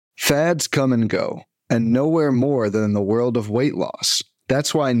Fads come and go, and nowhere more than in the world of weight loss.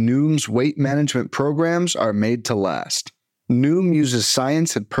 That's why Noom's weight management programs are made to last. Noom uses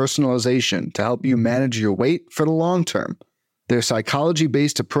science and personalization to help you manage your weight for the long term. Their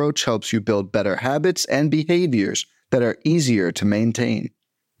psychology-based approach helps you build better habits and behaviors that are easier to maintain.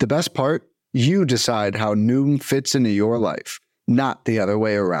 The best part? You decide how Noom fits into your life, not the other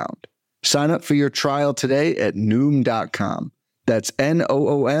way around. Sign up for your trial today at Noom.com. That's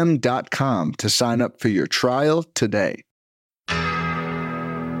Noom.com to sign up for your trial today.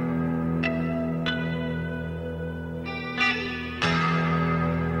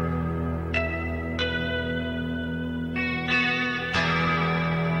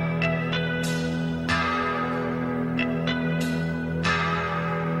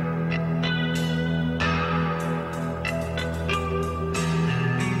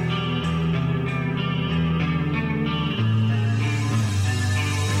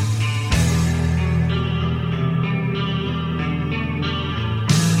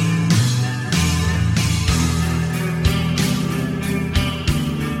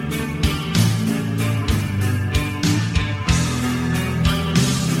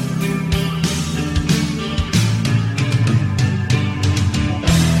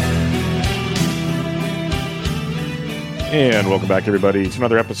 And welcome back, everybody, to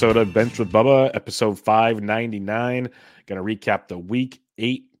another episode of Bench with Bubba, episode 599. Going to recap the Week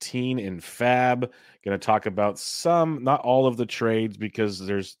 18 in FAAB. Going to talk about some, not all of the trades, because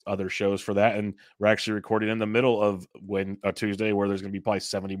there's other shows for that. And we're actually recording in the middle of Tuesday, where there's going to be probably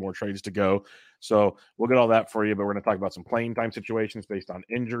 70 more trades to go. So we'll get all that for you, but we're going to talk about some playing time situations based on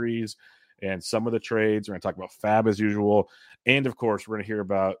injuries and some of the trades. We're going to talk about FAAB as usual. And, of course, we're going to hear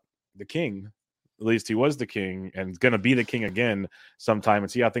about the king. At least he was the king and going to be the king again sometime,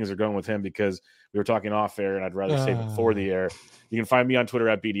 and see how things are going with him, because we were talking off air and I'd rather save it for the air. You can find me on Twitter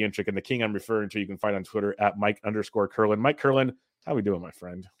at BDintric, and the king I'm referring to you can find on Twitter at Mike_Kurland. Mike Kurland, how we doing, my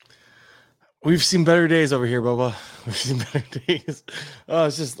friend? We've seen better days over here, Bubba. We've seen better days.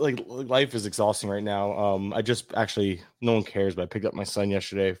 It's just like life is exhausting right now. I just actually, no one cares, but I picked up my son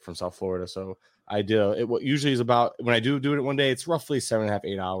yesterday from South Florida. So I did it. What usually is about, when I do it one day, it's roughly 7.5,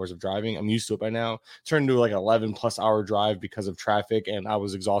 8 hours of driving. I'm used to it by now. Turned into like an 11+ hour drive because of traffic, and I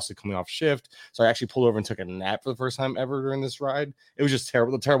was exhausted coming off shift. So I actually pulled over and took a nap for the first time ever during this ride. It was just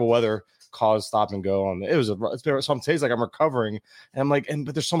terrible. The terrible weather caused stop and go on. It's been some days like I'm recovering, and I'm like,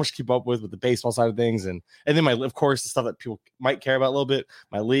 but there's so much to keep up with the baseball side of things, and then of course, the stuff that people might care about a little bit.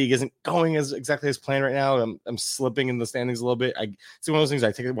 My league isn't going exactly as planned right now. I'm slipping in the standings a little bit. It's one of those things.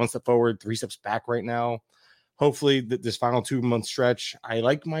 I take it one step forward, 3 steps back right now. Hopefully, this final 2-month stretch, I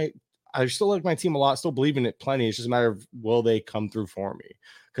still like my team a lot. Still believe in it plenty. It's just a matter of, will they come through for me?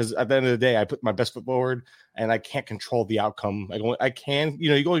 Because at the end of the day, I put my best foot forward, and I can't control the outcome. I can, you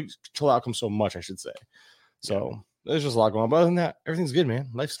go control the outcome so much, I should say. So there's just a lot going on. But other than that, everything's good, man.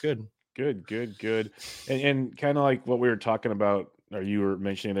 Life's good. Good. And kind of like what we were talking about, or you were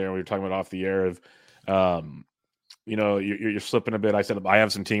mentioning there, we were talking about off the air of, you're slipping a bit. I said I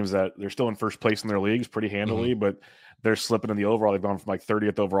have some teams that they're still in first place in their leagues pretty handily, but they're slipping in the overall. They've gone from like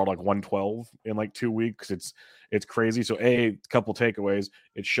 30th overall to like 112 in like 2 weeks. It's crazy. So a couple takeaways.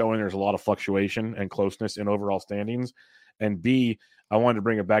 It's showing there's a lot of fluctuation and closeness in overall standings. And B, I wanted to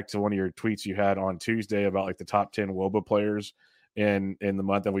bring it back to one of your tweets you had on Tuesday about like the top 10 WOBA players in the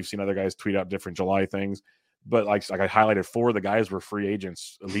month. And we've seen other guys tweet out different July things. But like I highlighted 4 of the guys were free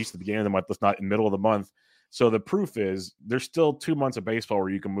agents, at least at the beginning of the month, if not in the middle of the month. So the proof is there's still 2 months of baseball where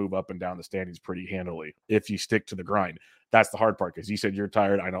you can move up and down the standings pretty handily if you stick to the grind. That's the hard part, because you said you're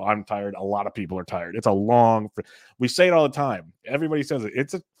tired. I know I'm tired. A lot of people are tired. It's we say it all the time. Everybody says it.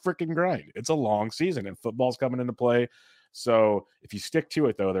 It's a freaking grind. It's a long season, and football's coming into play. So if you stick to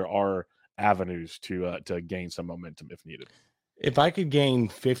it, though, there are avenues to gain some momentum if needed. If I could gain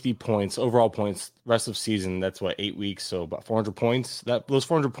 50 points, overall points, rest of season, that's 8 weeks. So about 400 points. Those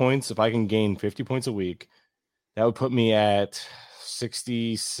 400 points, if I can gain 50 points a week, that would put me at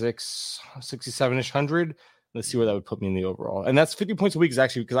 67-ish hundred. Let's see where that would put me in the overall. And that's 50 points a week is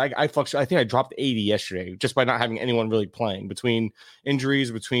actually, because I fluctuate. I think I dropped 80 yesterday just by not having anyone really playing, between injuries,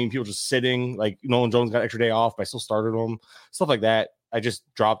 between people just sitting. Like Nolan Jones got an extra day off, but I still started him. Stuff like that. I just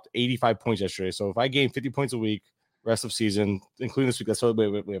dropped 85 points yesterday. So if I gain 50 points a week, rest of season, including this week, that's what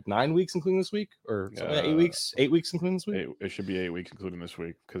we have 9 weeks, including this week, or 8 weeks? 8 weeks, including this week? It should be 8 weeks, including this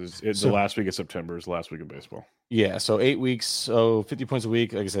week, because the last week of September is the last week of baseball. Yeah, so 8 weeks, so 50 points a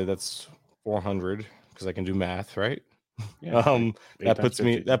week. Like I said, that's 400, because I can do math, right? Yeah,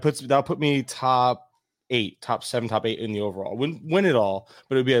 that'll put me top top 7, top 8 in the overall. Wouldn't win it all,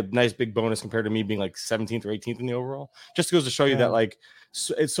 but it would be a nice big bonus compared to me being like 17th or 18th in the overall. Just goes to show you that like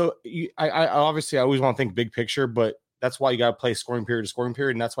I obviously I always want to think big picture, but that's why you got to play scoring period to scoring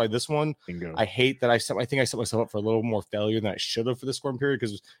period. And that's why this one, Bingo. I hate that I think I set myself up for a little more failure than I should have for the scoring period,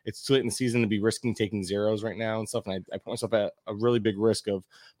 because it's too late in the season to be risking taking zeros right now and stuff. And I put myself at a really big risk of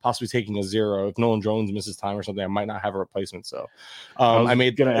possibly taking a 0. If Nolan Jones misses time or something, I might not have a replacement. So I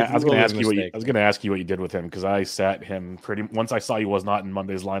was going to ask you what you did with him, because I sat him once I saw he was not in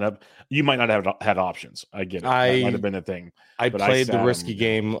Monday's lineup. You might not have had options. I get it. That might have been a thing. I played the risky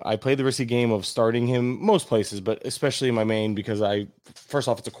game. I played the risky game of starting him most places, but especially in my main, because first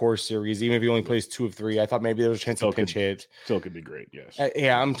off, it's a core series. Even if he only plays 2 of 3, I thought maybe there was a chance to pinch hit. Still could be great. Yes.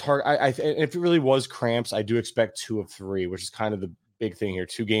 If it really was cramps, I do expect 2 of 3, which is kind of the big thing here.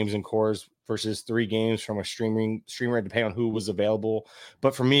 2 games in cores versus 3 games from a streamer, depending on who was available.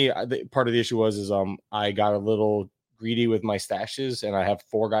 But for me, part of the issue was I got a little greedy with my stashes, and I have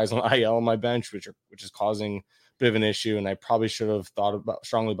 4 guys on IL on my bench, which is causing a bit of an issue. And I probably should have thought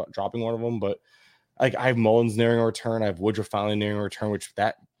strongly about dropping one of them, but like I have Mullins nearing a return. I have Woodruff finally nearing a return, which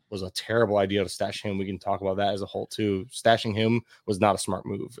that was a terrible idea to stash him. We can talk about that as a whole too. Stashing him was not a smart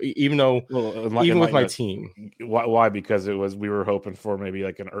move, even with my team. Why? Because we were hoping for maybe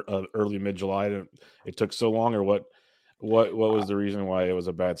like an early mid-July. It took so long, or what? What was the reason why it was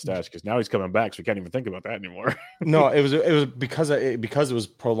a bad stash? Because now he's coming back, so we can't even think about that anymore. No, it was because it was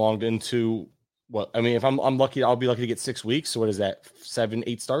prolonged into. Well, I mean, if I'm lucky, I'll be lucky to get 6 weeks. So what is that? 7,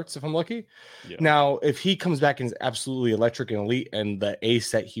 8 starts if I'm lucky. Yeah. Now, if he comes back and is absolutely electric and elite and the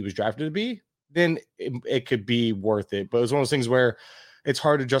ace that he was drafted to be, then it could be worth it. But it's one of those things where it's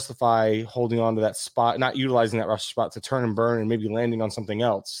hard to justify holding on to that spot, not utilizing that roster spot to turn and burn and maybe landing on something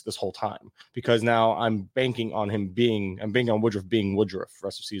else this whole time, because now I'm banking on Woodruff being Woodruff for the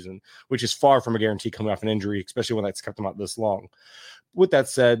rest of the season, which is far from a guarantee coming off an injury, especially when that's kept him out this long. With that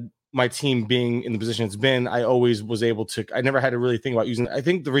said, my team being in the position it's been, I always was able to, I never had to really think about using, I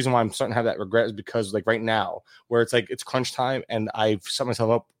think the reason why I'm starting to have that regret is because like right now where it's like, it's crunch time and I've set myself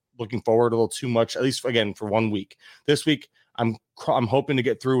up looking forward a little too much, at least again, for 1 week. This week, I'm hoping to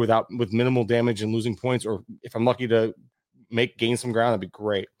get through with minimal damage and losing points, or if I'm lucky to gain some ground, that'd be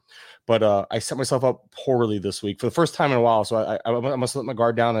great. But I set myself up poorly this week for the first time in a while. So I must let my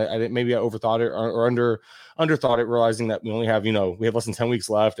guard down. Maybe I overthought it or underthought it, realizing that we only have, we have less than 10 weeks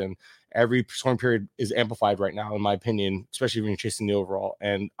left, and every scoring period is amplified right now, in my opinion, especially when you're chasing the overall.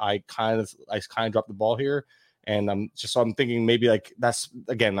 And I kind of dropped the ball here. And I'm thinking maybe like that's,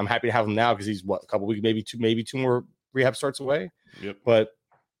 again, I'm happy to have him now because he's a couple weeks, maybe two more rehab starts away. Yep. But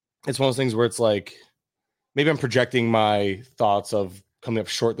it's one of those things where it's like, maybe I'm projecting my thoughts of coming up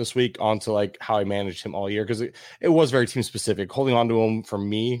short this week onto like how I managed him all year, because it was very team specific. Holding on to him for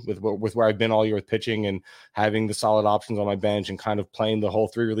me with where I've been all year with pitching and having the solid options on my bench and kind of playing the whole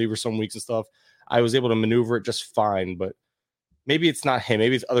 3 relievers some weeks and stuff, I was able to maneuver it just fine. But maybe it's not him.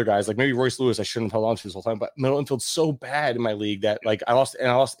 Maybe it's other guys. Like maybe Royce Lewis, I shouldn't have held on to this whole time. But middle infield's so bad in my league that like I lost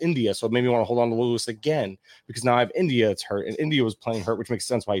India. So it made me want to hold on to Lewis again, because now I have India that's hurt. And India was playing hurt, which makes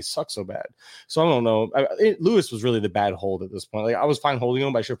sense why he sucks so bad. So I don't know. Lewis was really the bad hold at this point. Like I was fine holding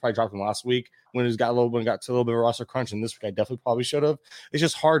him, but I should have probably dropped him last week when it got to a little bit of a roster crunch. And this week I definitely probably should have. It's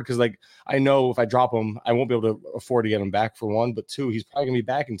just hard because like I know if I drop him, I won't be able to afford to get him back, for one. But 2, he's probably gonna be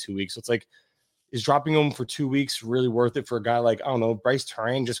back in 2 weeks. So it's like, is dropping him for 2 weeks really worth it for a guy like, I don't know, Bryce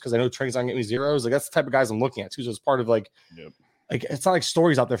Terrain, just because I know Terrain's not getting me zeros? Like that's the type of guys I'm looking at too. So it's part of like, like it's not like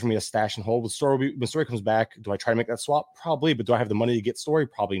Story's out there for me to stash and hold. When Story comes back, do I try to make that swap? Probably, but do I have the money to get Story?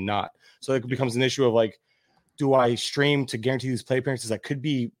 Probably not. So it becomes an issue of like, do I stream to guarantee these play appearances that could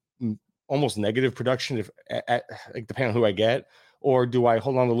be almost negative production if like depending on who I get, or do I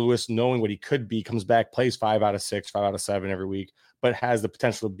hold on to Lewis knowing what he could be, comes back, plays 5 out of 6, 5 out of 7 every week, but has the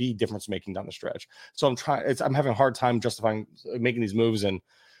potential to be difference making down the stretch. So I'm having a hard time justifying making these moves. And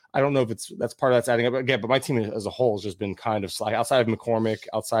I don't know if that's part of that's adding up again, but my team as a whole has just been kind of slack outside of McCormick,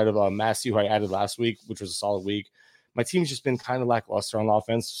 outside of Massey, who I added last week, which was a solid week. My team's just been kind of lackluster on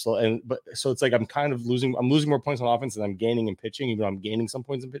offense. So it's like, I'm losing more points on offense than I'm gaining in pitching, even though I'm gaining some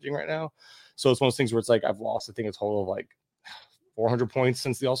points in pitching right now. So it's one of those things where it's like, I've lost, I think, a total of like 400 points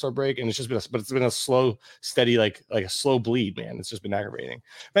since the All-Star break, and it's been a slow, steady, like a slow bleed, man. It's just been aggravating.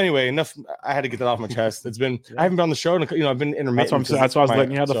 But anyway, enough. I had to get that off my chest. It's been I haven't been on the show, and I've been intermittent. That's why I was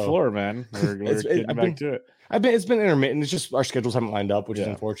letting you have the floor, man. We're getting back to it. It's been intermittent. It's just our schedules haven't lined up, which is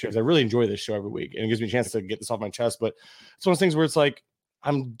unfortunate, because I really enjoy this show every week, and it gives me a chance to get this off my chest. But it's one of those things where it's like,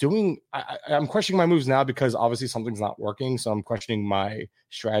 I'm questioning my moves now because obviously something's not working. So I'm questioning my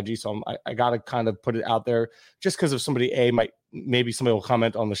strategy. So I got to kind of put it out there just because if maybe somebody will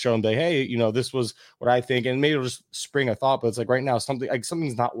comment on the show and be, hey, this was what I think. And maybe it'll just spring a thought, but it's like right now,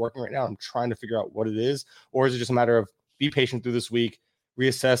 something's not working right now. I'm trying to figure out what it is. Or is it just a matter of be patient through this week,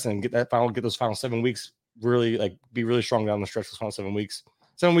 reassess and get those final 7 weeks, really be really strong down the stretch for those final 7 weeks.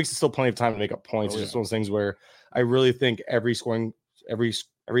 7 weeks is still plenty of time to make up points. It's just one of those things where I really think every scoring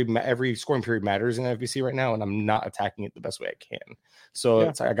period matters in FBC right now, and I'm not attacking it the best way I can. So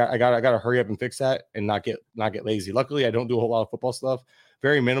it's I got to hurry up and fix that and not get lazy. Luckily, I don't do a whole lot of football stuff,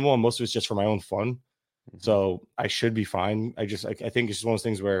 very minimal, and most of it's just for my own fun. So I should be fine. I think it's just one of those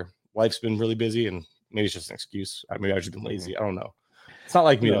things where life's been really busy, and maybe it's just an excuse. Maybe I've just been lazy. I don't know. It's not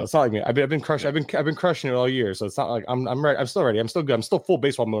like me though. It's not like me. I've been crushing. I've been crushing it all year. So it's not like I'm ready. I'm still ready. I'm still good. I'm still full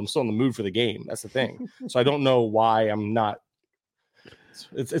baseball mode. I'm still in the mood for the game. That's the thing. So I don't know why I'm not.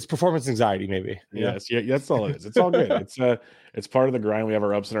 It's performance anxiety, maybe. Yes, yeah, that's all it is. It's all good. It's part of the grind. We have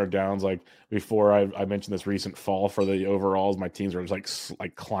our ups and our downs. Like before, I mentioned this recent fall for the overalls. My teams are just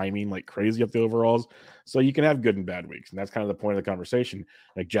like climbing like crazy up the overalls. So you can have good and bad weeks, and that's kind of the point of the conversation.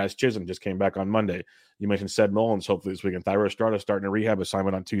 Like Jazz Chisholm just came back on Monday. You mentioned Sed Mullins hopefully this weekend. Thyro Estrada starting a rehab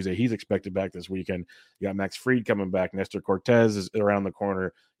assignment on Tuesday. He's expected back this weekend. You got Max Fried coming back. Nestor Cortez is around the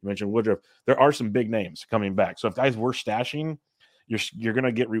corner. You mentioned Woodruff. There are some big names coming back. So if guys were stashing, you're going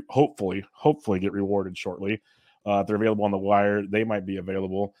to get hopefully get rewarded shortly. If they're available on the wire, they might be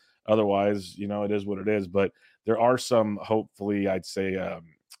available. Otherwise, it is what it is. But there are some, hopefully, I'd say,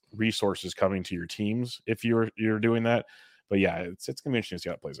 resources coming to your teams if you're doing that. But yeah, it's going to be interesting to see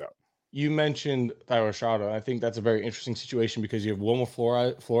how it plays out. You mentioned Thyro Estrada. I think that's a very interesting situation because you have Wilmer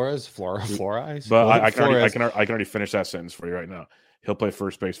Flores. But I can already finish that sentence for you right now. He'll play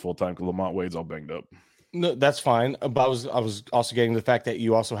first base full time because Lamont Wade's all banged up. No, that's fine. But I was also getting the fact that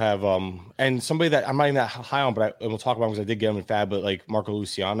you also have and somebody that I'm not even that high on, but we'll talk about because I did get him in FAAB. But like Marco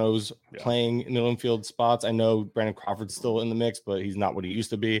Luciano's playing in the infield spots. I know Brandon Crawford's still in the mix, but he's not what he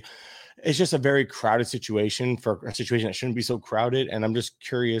used to be. It's just a very crowded situation for a situation that shouldn't be so crowded. And I'm just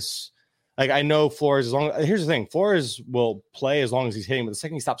curious. Like I know Flores, here's the thing, Flores will play as long as he's hitting, but the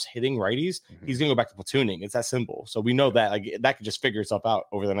second he stops hitting righties, he's gonna go back to platooning. It's that simple. So we know that that could just figure itself out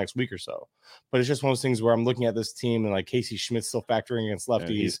over the next week or so. But it's just one of those things where I'm looking at this team and like Casey Schmidt's still factoring against lefties. And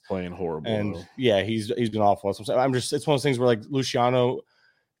he's playing horrible. And he's been awful. So it's one of those things where like Luciano,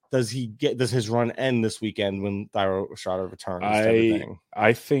 does his run end this weekend when Thyro Estrada returns?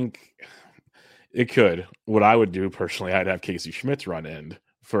 I think it could. What I would do personally, I'd have Casey Schmidt's run end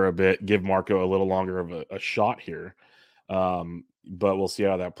for a bit, give Marco a little longer of a shot here. But we'll see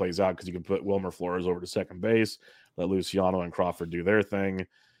how that plays out because you can put Wilmer Flores over to second base, let Luciano and Crawford do their thing,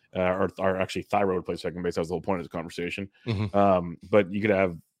 or actually Thyro would play second base. That was the whole point of this conversation. But you could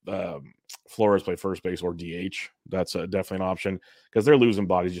have Flores play first base or DH. That's definitely an option because they're losing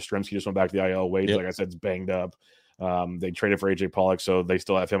bodies. Yastrzemski just went back to the IL. Wade, like I said, is banged up. They traded for AJ Pollock, so they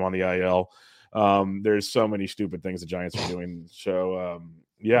still have him on the IL. There's so many stupid things the Giants are doing. So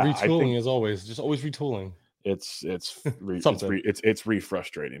retooling as always, just always retooling. It's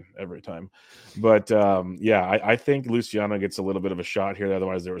frustrating every time. But I think Luciano gets a little bit of a shot here.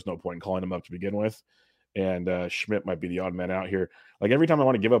 Otherwise, there was no point in calling him up to begin with. And Schmidt might be the odd man out here. Like every time I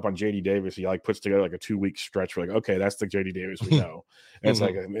want to give up on JD Davis, he like puts together like a 2-week stretch for like, okay, that's the JD Davis we know. And it's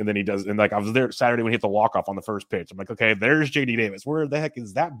like, and then he does, and like I was there Saturday when he hit the walk-off on the first pitch. I'm like, okay, there's JD Davis. Where the heck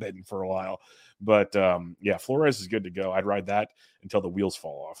is that been for a while? But Flores is good to go. I'd ride that until the wheels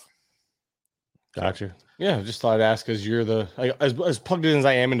fall off. Gotcha. Yeah, just thought I'd ask because you're as plugged in as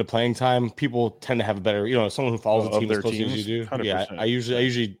I am into playing time. People tend to have a better, someone who follows the team as closely as you do. 100%. Yeah, I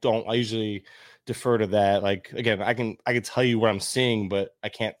usually defer to that. Like again, I can tell you what I'm seeing, but I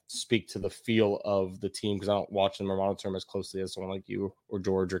can't speak to the feel of the team because I don't watch them or monitor them as closely as someone like you or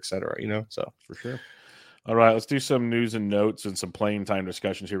George or et cetera. So for sure. All right, let's do some news and notes and some playing time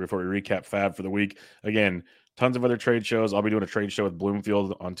discussions here before we recap FAAB for the week. Again, tons of other trade shows. I'll be doing a trade show with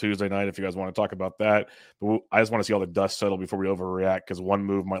Bloomfield on Tuesday night if you guys want to talk about that. But I just want to see all the dust settle before we overreact because one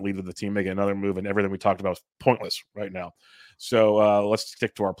move might lead to the team making another move, and everything we talked about is pointless right now. So let's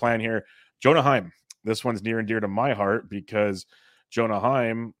stick to our plan here. Jonah Heim. This one's near and dear to my heart because Jonah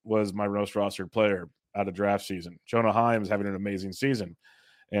Heim was my most rostered player out of draft season. Jonah Heim is having an amazing season.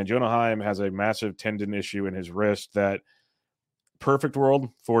 And Jonah Heim has a massive tendon issue in his wrist that perfect world,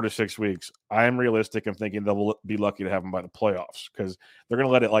 4 to 6 weeks. I am realistic and thinking they'll be lucky to have him by the playoffs because they're going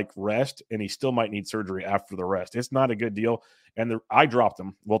to let it rest, and he still might need surgery after the rest. It's not a good deal. And I dropped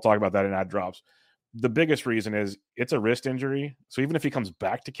him. We'll talk about that in ad drops. The biggest reason is it's a wrist injury. So even if he comes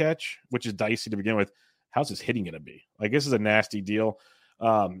back to catch, which is dicey to begin with, how's his hitting going to be? This is a nasty deal.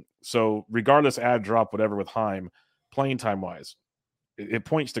 So regardless, add, drop, whatever with Heim, playing time wise, it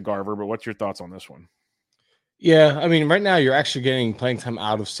points to Garver. But what's your thoughts on this one? Yeah, I mean, right now you're actually getting playing time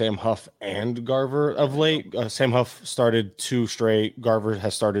out of Sam Huff and Garver of late. Sam Huff started 2 straight. Garver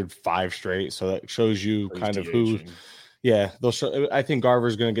has started 5 straight. So that shows you kind of who. Yeah, they'll show. I think Garver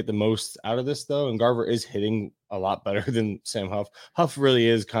is going to get the most out of this though, and Garver is hitting a lot better than Sam Huff. Huff really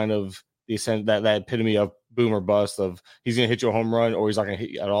is kind of that epitome of boom or bust. Of he's going to hit you a home run or he's not going to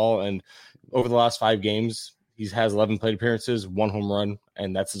hit you at all. And over the last 5 games, he has 11 plate appearances, 1 home run,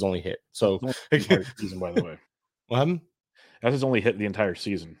 and that's his only hit. So season, by the way. What happened? That's his only hit the entire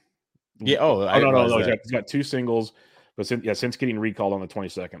season. Yeah. No. He's got 2 singles, but since getting recalled on the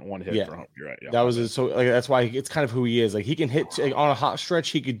 22nd, 1 hit for home. You're right. Yeah, that was so. Like, that's why it's kind of who he is. Like he can hit on a hot stretch.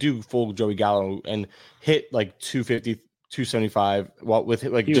 He could do full Joey Gallo and hit like 250, 275. While with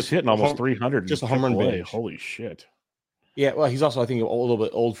like he was hitting almost 300, just a home run bench. Holy shit! Yeah, well, he's also I think a little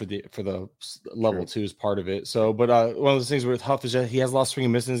bit old for the level too is part of it. So, but one of those things with Huff is that he has a lot of swing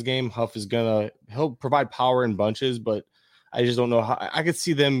and miss in his game. Huff is he'll provide power in bunches, but I just don't know how I could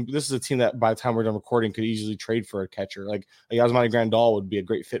see them. This is a team that by the time we're done recording could easily trade for a catcher. Like Yasmani Grandal would be a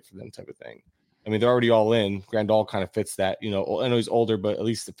great fit for them type of thing. I mean, they're already all in. Grandal kind of fits that, I know he's older, but at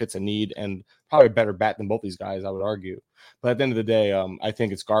least it fits a need and probably a better bat than both these guys, I would argue. But at the end of the day, I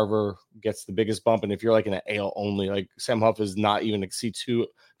think it's Garver gets the biggest bump. And if you're like in an AL only, like Sam Huff is not even a C2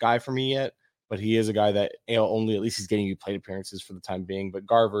 guy for me yet, but he is a guy that AL only, at least he's getting you plate appearances for the time being. But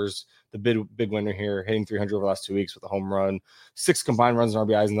Garver's the big winner here, hitting 300 over the last 2 weeks with a home run, 6 combined runs and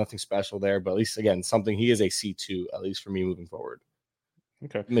RBIs, nothing special there. But at least, again, he is a C2, at least for me moving forward.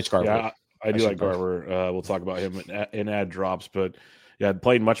 Okay. Mitch Garver. Yeah, I do like Garver. We'll talk about him in ad drops, but yeah,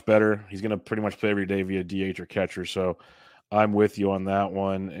 played much better. He's going to pretty much play every day via DH or catcher. So I'm with you on that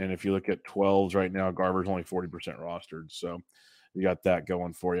one. And if you look at 12s right now, Garver's only 40% rostered. So you got that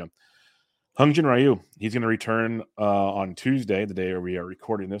going for you. Hungjin Ryu, he's going to return on Tuesday, the day we are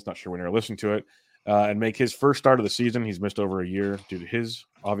recording this. Not sure when you're listening to it, and make his first start of the season. He's missed over a year due to his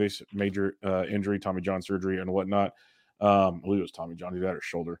obvious major injury, Tommy John surgery and whatnot. I believe it was Tommy John. He had his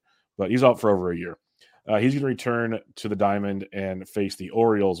shoulder, but he's out for over a year. He's going to return to the diamond and face the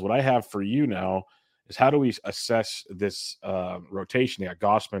Orioles. What I have for you now is how do we assess this rotation? Yeah,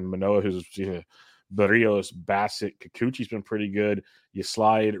 Gossman, Manoah, who's Barrios, Bassett, Kikuchi's been pretty good. You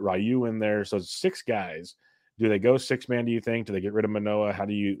slide Ryu in there, so it's 6 guys. Do they go 6-man? Do you think? Do they get rid of Manoah? How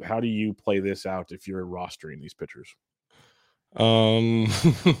do you play this out if you're rostering these pitchers?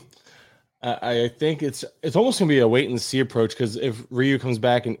 I think it's almost gonna be a wait and see approach because if Ryu comes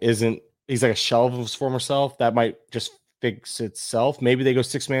back and he's like a shell of his former self, that might just fix itself. Maybe they go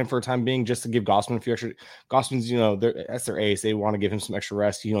 6-man for a time being just to give Gossman a few extra. Gossman's, that's their ace. They want to give him some extra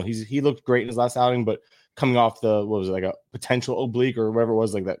rest. He looked great in his last outing, but coming off like a potential oblique or whatever it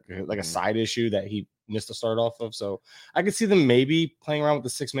was, like a side issue that he missed the start off of. So I could see them maybe playing around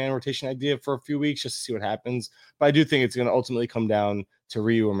with the 6-man rotation idea for a few weeks just to see what happens. But I do think it's going to ultimately come down to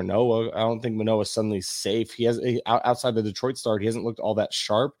Ryu or Manoah. I don't think Manoah is suddenly safe. He has outside the Detroit start, he hasn't looked all that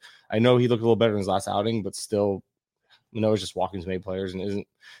sharp. I know he looked a little better in his last outing, but still Manoah's just walking to many players and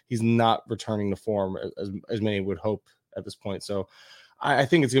he's not returning to form as many would hope at this point. So I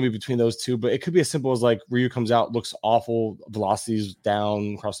think it's going to be between those two, but it could be as simple as like Ryu comes out, looks awful, velocity's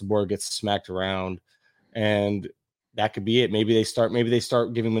down across the board, gets smacked around, and that could be it. Maybe they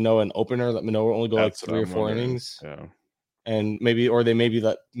start giving Manoah an opener, let Manoah only go like 3 or 4 innings. Yeah. And maybe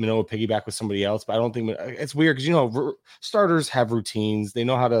let Manoah piggyback with somebody else. But I don't think it's weird because, starters have routines. They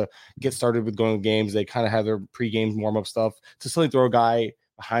know how to get started with going to games. They kind of have their pregame warm-up stuff. To suddenly throw a guy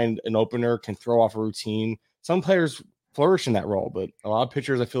behind an opener can throw off a routine. Some players flourish in that role, but a lot of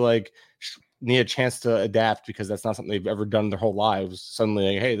pitchers I feel like need a chance to adapt because that's not something they've ever done their whole lives.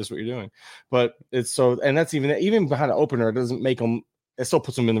 Suddenly, like, hey, this is what you're doing. But it's so, and that's even behind an opener, it doesn't make them. It still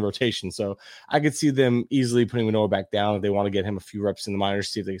puts them in the rotation. So I could see them easily putting Manoah back down if they want to get him a few reps in the minors,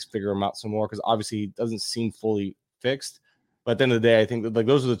 see if they can figure him out some more. Because obviously he doesn't seem fully fixed. But at the end of the day, I think that like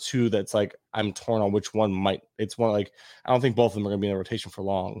those are the two that's like I'm torn on which one might. It's one like I don't think both of them are going to be in the rotation for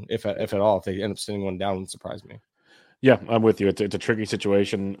long, if at all. If they end up sending one down, it would surprise me. Yeah, I'm with you. It's a tricky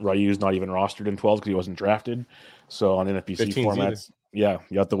situation. Ryu's not even rostered in 12 because he wasn't drafted. So on NFBC formats, you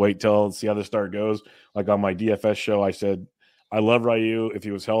have to wait till see how the start goes. Like on my DFS show, I said I love Ryu if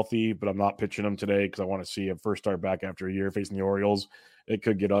he was healthy, but I'm not pitching him today because I want to see him first start back after a year facing the Orioles. It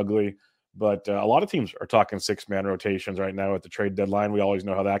could get ugly. But a lot of teams are talking 6-man rotations right now at the trade deadline. We always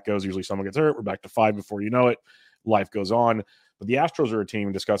know how that goes. Usually someone gets hurt. We're back to 5 before you know it. Life goes on. But the Astros are a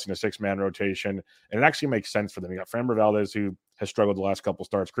team discussing a 6-man rotation, and it actually makes sense for them. You got Framber Valdez, who has struggled the last couple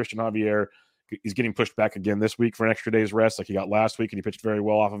starts. Christian Javier He's getting pushed back again this week for an extra day's rest, like he got last week, and he pitched very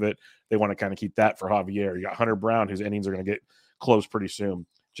well off of it. They want to kind of keep that for Javier. You got Hunter Brown, whose innings are going to get close pretty soon.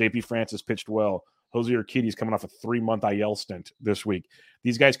 JP Francis pitched well. Jose Urquidy's coming off a 3-month IL stint this week.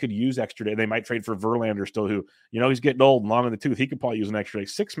 These guys could use extra day. They might trade for Verlander still, who, he's getting old and long in the tooth. He could probably use an extra day.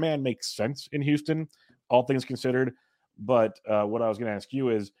 6-man makes sense in Houston, all things considered. But what I was going to ask you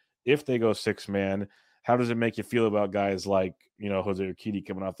is, if they go 6-man, how does it make you feel about guys like, Jose Urquidy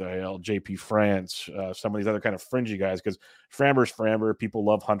coming off the IL, JP France, some of these other kind of fringy guys? Because Framber's Framber. People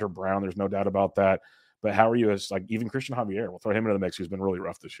love Hunter Brown. There's no doubt about that. But how are you as, like, even Christian Javier? We'll throw him into the mix, who's been really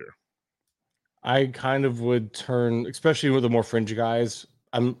rough this year. I kind of would turn, especially with the more fringe guys,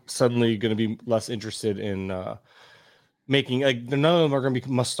 I'm suddenly going to be less interested in making, like, none of them are going to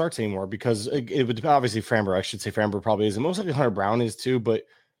be must starts anymore, because it would obviously Framber. I should say Framber probably is, and most likely Hunter Brown is too. But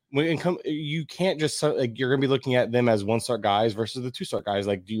you can't just, like, you're going to be looking at them as 1-start guys versus the 2-start guys.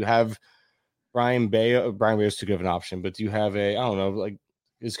 Like, do you have Brian Bayo? Brian Bayo is too good of an option, but do you have I don't know, like,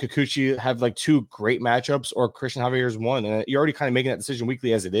 is Kikuchi have like 2 great matchups, or Christian Javier's 1? And you're already kind of making that decision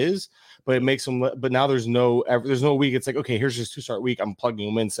weekly as it is, but it makes them. But now there's no week. It's like, okay, here's just 2-start week. I'm plugging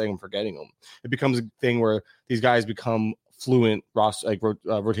them in, saying I'm forgetting them. It becomes a thing where these guys become fluent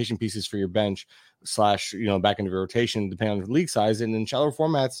rotation pieces for your bench / back into your rotation, depending on the league size. And in shallower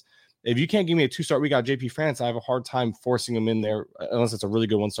formats, if you can't give me a 2-start week out of JP France, I have a hard time forcing him in there unless it's a really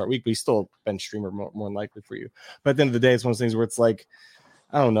good 1-start week. But he's still a bench streamer more than likely for you. But at the end of the day, it's one of those things where it's like,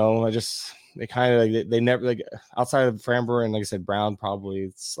 I don't know. They kind of like, they never, like, outside of Framber and, like I said, Brown, probably,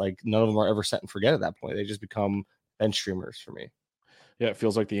 it's like none of them are ever set and forget at that point. They just become bench streamers for me. Yeah, it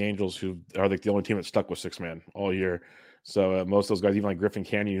feels like the Angels, who are like the only team that stuck with 6-man all year. So most of those guys, even like Griffin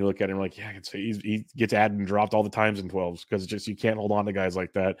Canyon, you look at him like, yeah, he gets added and dropped all the times in 12s, because it's just, you can't hold on to guys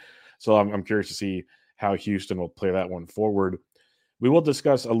like that. So I'm curious to see how Houston will play that one forward. We will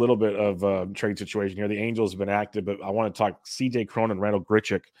discuss a little bit of trade situation here. The Angels have been active, but I want to talk CJ Cron and Randall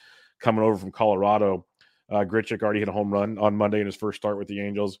Grichuk coming over from Colorado. Grichuk already hit a home run on Monday in his first start with the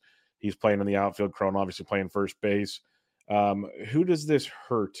Angels. He's playing in the outfield. Cron obviously playing first base. Who does this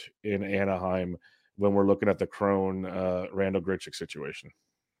hurt in Anaheim when we're looking at the Cron Randall Grichuk situation?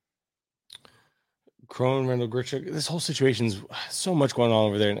 Cron, Randall Grichuk, this whole situation's so much going on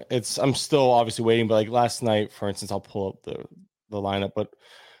over there. I'm still obviously waiting, but like last night, for instance, I'll pull up the lineup, but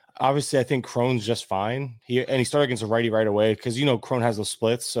obviously I think Cron's just fine. He started against a righty right away, because Cron has those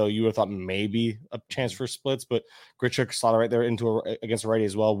splits, so you would have thought maybe a chance for splits, but Grichuk slotted right there against a righty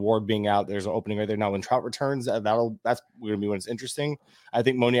as well. Ward being out, there's an opening right there. Now when Trout returns, that's going to be when it's interesting. I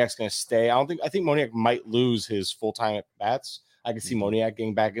think Moniak's going to stay. I think Moniak might lose his full-time at bats. I can see Moniak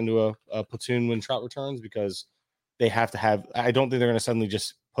getting back into a platoon when Trout returns, because they have to have. I don't think they're going to suddenly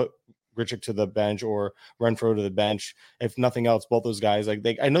just put Grichuk to the bench or Renfroe to the bench. If nothing else, both those guys, like,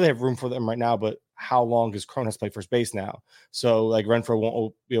 I know they have room for them right now, but how long does Cron has to play first base now? So like Renfroe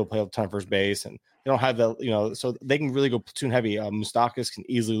won't be able to play all the time first base, and they don't have the, so they can really go platoon heavy. Moustakas can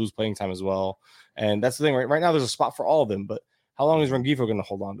easily lose playing time as well. And that's the thing, right now there's a spot for all of them, but how long is Rengifo going to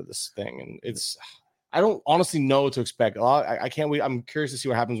hold on to this thing? And I don't honestly know what to expect. I can't wait. I'm curious to see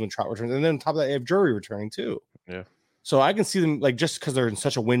what happens when Trout returns. And then on top of that, they have Drury returning too. Yeah. So I can see them, like, just because they're in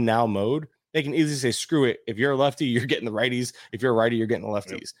such a win now mode, they can easily say, screw it. If you're a lefty, you're getting the righties. If you're a righty, you're getting the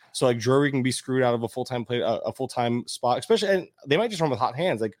lefties. Yep. So like Drury can be screwed out of a full-time spot, especially, and they might just run with hot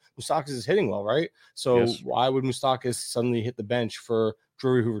hands. Like Moustakas is hitting well, right? So why would Moustakas suddenly hit the bench for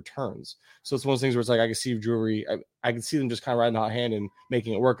Drury who returns? So it's one of those things where it's like, I can see Drury, I can see them just kind of riding the hot hand and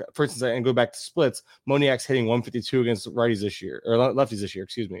making it work. For instance, and go back to splits, Moniak's hitting 152 against righties this year, or lefties this year,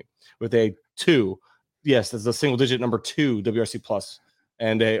 excuse me, with a 2. Yes, that's a single digit number 2 WRC plus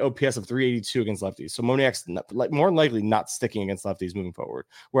and a OPS of 382 against lefties. So Moniak's more than likely not sticking against lefties moving forward.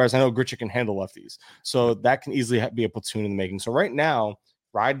 Whereas I know Grichuk can handle lefties. So that can easily be a platoon in the making. So right now,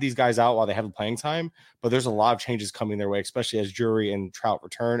 ride these guys out while they have the playing time, but there's a lot of changes coming their way, especially as Drury and Trout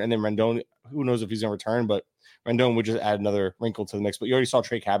return. And then Rendon, who knows if he's going to return, but Rendon would just add another wrinkle to the mix. But you already saw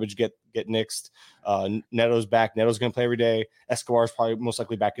Trey Cabbage get nixed. Neto's back. Neto's going to play every day. Escobar's probably most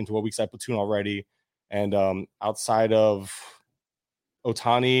likely back into a weak side platoon already. And outside of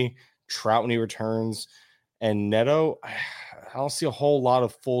Ohtani, Trout when he returns, and Neto, I don't see a whole lot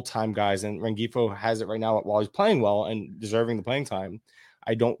of full-time guys. And Rengifo has it right now while he's playing well and deserving the playing time.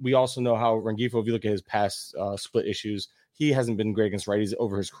 We also know how Rengifo, if you look at his past split issues, he hasn't been great against righties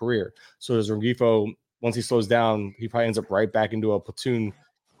over his career. So does Rengifo, once he slows down, he probably ends up right back into a platoon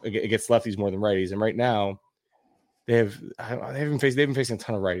against lefties more than righties. And right now, they've been facing a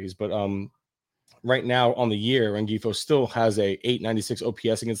ton of righties, but right now on the year, Rengifo still has a 896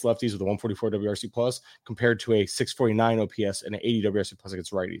 OPS against lefties with a 144 WRC plus compared to a 649 OPS and an 80 WRC plus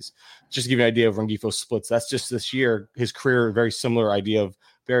against righties. Just to give you an idea of Rengifo's splits, that's just this year. His career, very similar idea of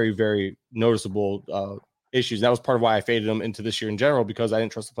very, very noticeable issues. That was part of why I faded him into this year in general, because I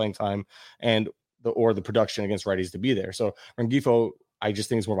didn't trust the playing time and the production against righties to be there. So Rengifo, I just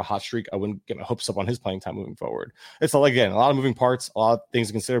think it's more of a hot streak. I wouldn't get my hopes up on his playing time moving forward. It's again, a lot of moving parts, a lot of things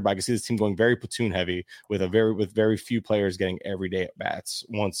to consider, but I can see this team going very platoon heavy with very few players getting everyday at bats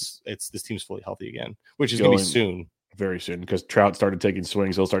once this team's fully healthy again, which is going to be soon. Very soon, because Trout started taking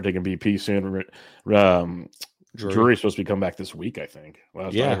swings. He'll start taking BP soon. Drury's supposed to be coming back this week, I think. Well,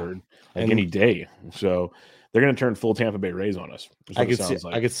 that's what I heard. Any day. So they're going to turn full Tampa Bay Rays on us. I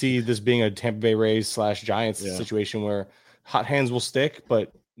could see this being a Tampa Bay Rays / Giants situation where hot hands will stick,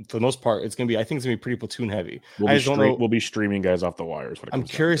 but for the most part, I think it's going to be pretty platoon heavy. We'll be streaming guys off the wires. I'm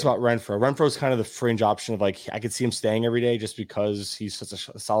curious about Renfroe. Renfroe's kind of the fringe option of I could see him staying every day just because he's such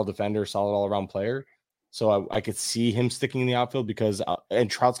a solid defender, solid all around player. So I could see him sticking in the outfield because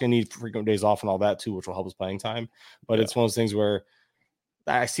and Trout's going to need frequent days off and all that too, which will help his playing time. But it's one of those things where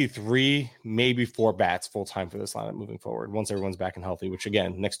I see 3, maybe 4 bats full time for this lineup moving forward once everyone's back and healthy, which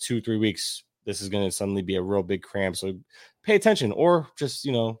again, next 2-3 weeks, this is going to suddenly be a real big cramp. So pay attention or just,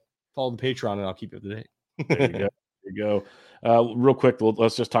 follow the Patreon and I'll keep you up to date. There you go. Real quick,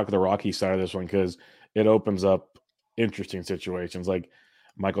 let's just talk to the Rocky side of this one because it opens up interesting situations. Like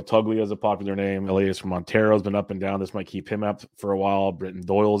Michael Tuglia is a popular name. Elias from Montero has been up and down. This might keep him up for a while. Britton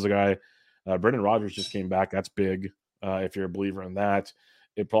Doyle is a guy. Brendan Rodgers just came back. That's big if you're a believer in that.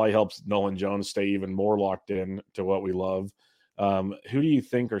 It probably helps Nolan Jones stay even more locked in to what we love. Who do you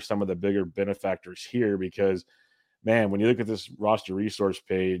think are some of the bigger benefactors here? Because, man, when you look at this roster resource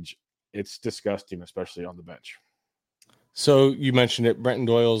page, it's disgusting, especially on the bench. So you mentioned it. Brenton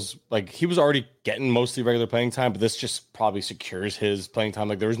Doyle's he was already getting mostly regular playing time, but this just probably secures his playing time.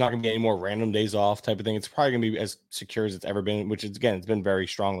 There's not going to be any more random days off type of thing. It's probably going to be as secure as it's ever been, which is, again, it's been very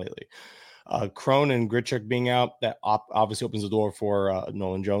strong lately. Crone and Grichuk being out, that obviously opens the door for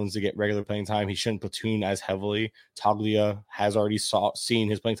Nolan Jones to get regular playing time. He shouldn't platoon as heavily. Toglia has already seen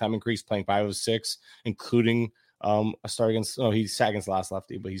his playing time increase, playing 5 of 6, including a start against. Oh, he sat against the last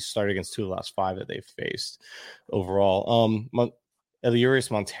lefty, but he started against 2 of the last 5 that they've faced overall.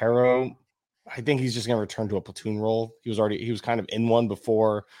 Eliuris Montero, I think he's just going to return to a platoon role. He was kind of in one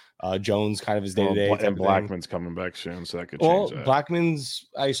before Jones, kind of his day-to-day. And Blackman's coming back soon, so that could change that. Blackman's,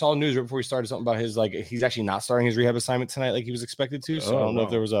 I saw news right before we started something about his, he's actually not starting his rehab assignment tonight like he was expected to, so I don't know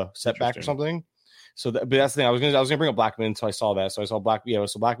if there was a setback or something. So, but that's the thing. I was gonna bring up Blackman until I saw that. So I saw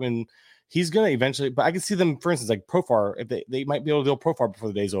so Blackman, he's gonna eventually, but I can see them, for instance, like Profar, if they might be able to deal Profar before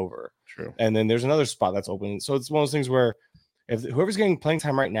the day's over. True. And then there's another spot that's open. So it's one of those things where if whoever's getting playing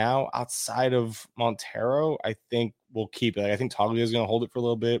time right now outside of Montero, I think will keep it. I think Toglia is going to hold it for a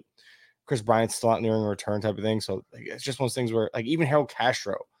little bit. Chris Bryant's still not nearing a return type of thing. So it's just one of those things where even Harold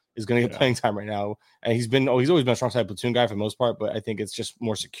Castro is going to get playing time right now. And he's always been a strong side platoon guy for the most part, but I think it's just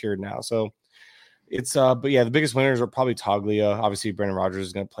more secured now. So it's but yeah, the biggest winners are probably Toglia. Obviously, Brendan Rodgers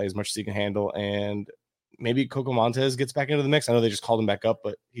is going to play as much as he can handle, and maybe Coco Montes gets back into the mix. I know they just called him back up,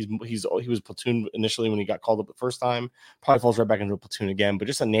 but he was platoon initially when he got called up the first time. Probably falls right back into a platoon again, but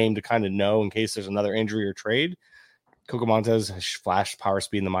just a name to kind of know in case there's another injury or trade. Coco Montes has flashed power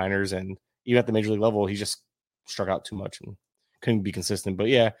speed in the minors, and even at the major league level, he just struck out too much and couldn't be consistent. But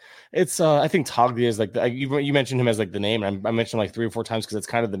yeah, it's I think Toglia is you mentioned him as the name, and I mentioned 3 or 4 times because it's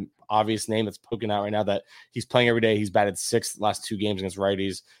kind of the obvious name that's poking out right now that he's playing every day. He's batted 6th the last 2 games against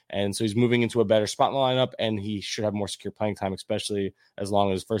righties, and so he's moving into a better spot in the lineup, and he should have more secure playing time, especially as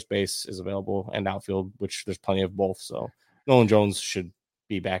long as first base is available and outfield, which there's plenty of both. So Nolan Jones should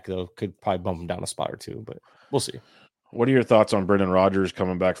be back, though. Could probably bump him down a spot or 2, but we'll see. What are your thoughts on Brendan Rodgers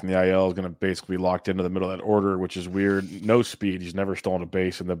coming back from the IL? Is going to basically be locked into the middle of that order, which is weird. No speed. He's never stolen a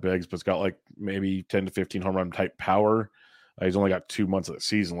base in the bigs, but it's got maybe 10 to 15 home run type power. He's only got 2 months of the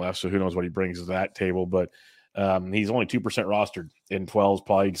season left, so who knows what he brings to that table. But he's only 2% rostered in 12s,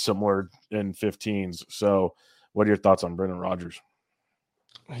 probably somewhere in 15s. So what are your thoughts on Brendan Rodgers?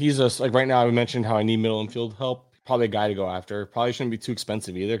 He's right now, I mentioned how I need middle infield help. Probably a guy to go after. Probably shouldn't be too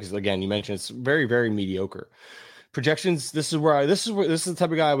expensive either because, again, you mentioned it's very, very mediocre. Projections, this is the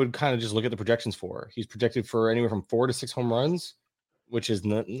type of guy I would kind of just look at the projections for. He's projected for anywhere from 4 to 6 home runs, which is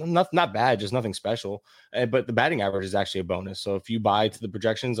not bad, just nothing special. But the batting average is actually a bonus. So if you buy to the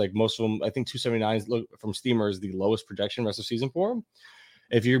projections, most of them, I think 279 from Steamer is the lowest projection rest of season for him.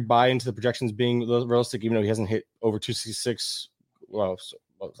 If you buy into the projections being realistic, even though he hasn't hit over 266,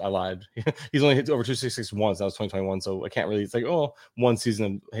 I lied. He's only hit over 266 once. That was 2021. So I can't really, it's one season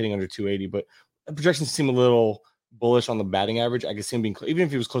of hitting under 280, but projections seem a little bullish on the batting average. I could see him being, even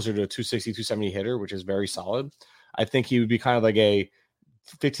if he was closer to a 260, 270 hitter, which is very solid. I think he would be kind of like a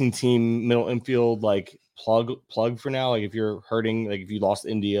 15 team middle infield, like plug for now. Like if you're hurting, like if you lost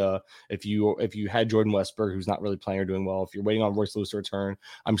India, if you had Jordan Westberg, who's not really playing or doing well, if you're waiting on Royce Lewis to return,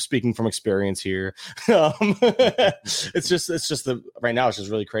 I'm speaking from experience here. It's just right now it's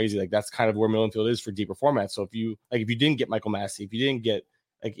just really crazy. Like that's kind of where middle infield is for deeper formats. So if you didn't get Michael Massey, if you didn't get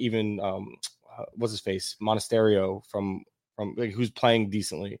like even what's his face Monasterio from like who's playing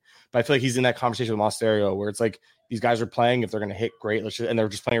decently, but I feel like he's in that conversation with Monasterio where it's like these guys are playing, if they're going to hit, great. And they're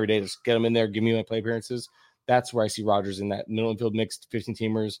just playing every day. Just get them in there, give me my play appearances. That's where I see Rogers in that middle infield mixed 15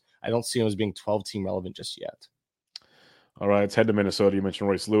 teamers. I don't see him as being 12 team relevant just yet. All right, let's head to Minnesota. You mentioned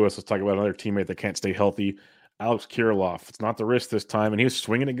Royce Lewis. Let's talk about another teammate that can't stay healthy, Alex Kirilloff. It's not the wrist this time, and he was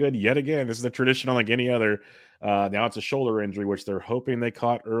swinging it good yet again. This is a tradition unlike any other. Now it's a shoulder injury, which they're hoping they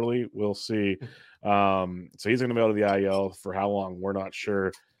caught early. We'll see. So he's going to be out of the IL for how long? We're not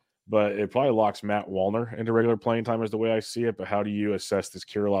sure. But it probably locks Matt Wallner into regular playing time is the way I see it. But how do you assess this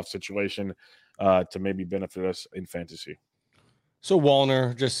Kirilloff situation to maybe benefit us in fantasy? So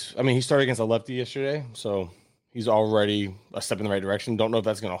Wallner he started against a lefty yesterday. So he's already a step in the right direction. Don't know if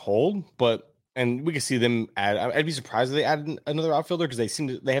that's going to hold, and we can see them add. I'd be surprised if they add another outfielder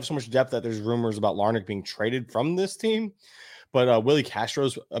because they have so much depth that there's rumors about Larnach being traded from this team. But Willie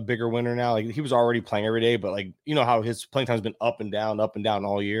Castro's a bigger winner now. Like he was already playing every day, but like you know how his playing time has been up and down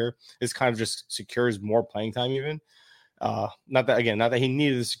all year. This kind of just secures more playing time even. Not that he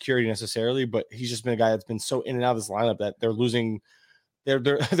needed the security necessarily, but he's just been a guy that's been so in and out of this lineup that they're losing they're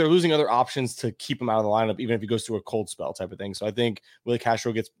losing other options to keep him out of the lineup, even if he goes through a cold spell type of thing. So I think Willie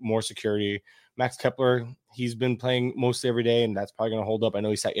Castro gets more security. Max Kepler, he's been playing mostly every day, and that's probably going to hold up. I know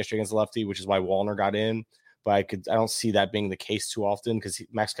he sat yesterday against the lefty, which is why Wallner got in. But I don't see that being the case too often because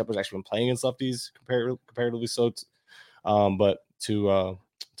Max Kepler's actually been playing against lefties comparatively so. But to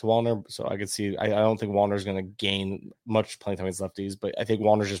Wallner, so I could see. I don't think Wallner's going to gain much playing time against lefties, but I think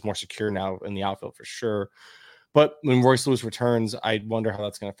Wallner's just more secure now in the outfield for sure. But when Royce Lewis returns, I wonder how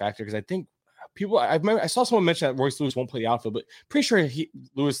that's going to factor because I think I saw someone mention that Royce Lewis won't play the outfield, but pretty sure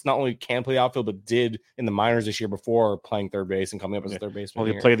Lewis not only can play the outfield, but did in the minors this year before playing third base and coming up as a third baseman.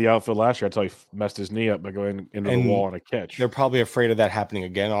 Well, he played the outfield last year. That's how he messed his knee up by going into the wall on a catch. They're probably afraid of that happening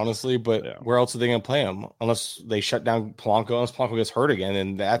again, honestly. But where else are they going to play him unless they shut down Polanco? Unless Polanco gets hurt again,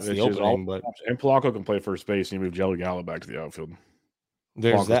 and that's the opening. And Polanco can play first base, and you move Joey Gallo back to the outfield.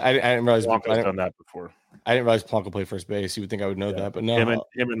 There's Polanco's, that. I didn't realize Polanco's done that before. I didn't realize Polanco played first base. You would think I would know that, but no.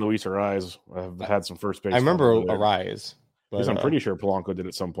 Him and Luis Ariz have had some first base. I remember Ariz. But I'm pretty sure Polanco did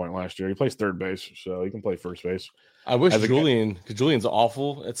at some point last year. He plays third base, so he can play first base. I wish Julian, because Julian's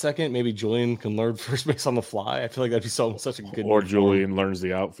awful at second. Maybe Julian can learn first base on the fly. I feel like that'd be such a good. Or Julian learns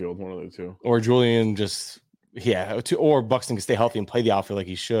the outfield, one of the two. Or Julian or Buxton can stay healthy and play the outfield like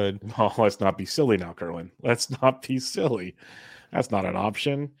he should. Oh, let's not be silly now, Kurland. Let's not be silly. That's not an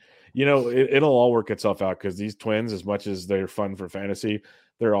option. You know, it'll all work itself out because these Twins, as much as they're fun for fantasy,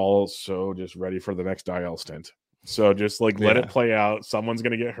 they're also just ready for the next IL stint. So just let it play out. Someone's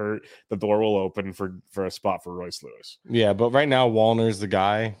going to get hurt. The door will open for a spot for Royce Lewis. Yeah, but right now Wallner's the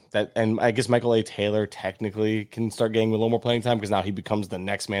guy and I guess Michael A. Taylor technically can start getting a little more playing time because now he becomes the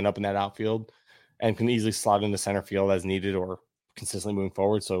next man up in that outfield and can easily slot into center field as needed or consistently moving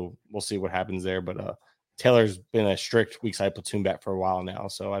forward. So we'll see what happens there. But Taylor's been a strict weak side platoon bat for a while now,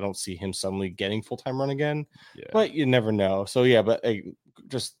 so I don't see him suddenly getting full-time run again. Yeah. But you never know. So at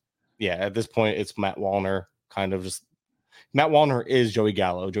this point, it's Matt Wallner. Matt Wallner is Joey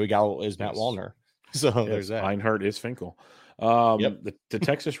Gallo. Joey Gallo is Matt Wallner. So there's that. Einhart is Finkel. The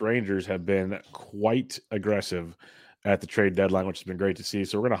Texas Rangers have been quite aggressive at the trade deadline, which has been great to see.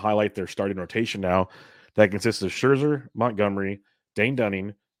 So we're going to highlight their starting rotation now. That consists of Scherzer, Montgomery, Dane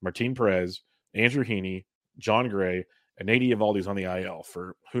Dunning, Martin Perez, Andrew Heaney, John Gray, and Nady Eovaldi's on the IL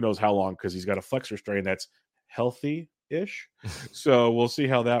for who knows how long because he's got a flexor strain that's healthy-ish. So we'll see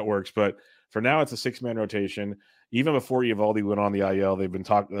how that works. But for now, it's a six-man rotation. Even before Eovaldi went on the IL, they've been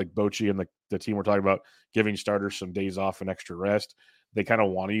talking, like Bochy and the team were talking about giving starters some days off and extra rest. They kind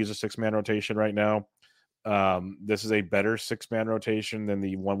of want to use a six-man rotation right now. This is a better six-man rotation than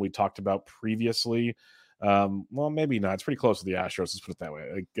the one we talked about previously. Well, maybe not. It's pretty close to the Astros. Let's put it that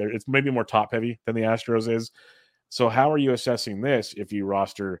way. It's maybe more top-heavy than the Astros is. So how are you assessing this if you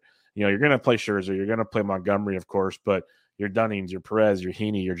roster, you're going to play Scherzer, you're going to play Montgomery, of course, but your Dunnings, your Perez, your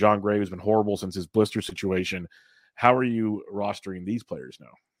Heaney, your John Gray, who's been horrible since his blister situation. How are you rostering these players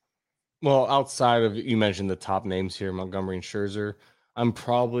now? Well, outside of, you mentioned the top names here, Montgomery and Scherzer, I'm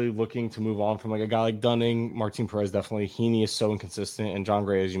probably looking to move on from like a guy like Dunning. Martin Perez definitely. Heaney is so inconsistent, and John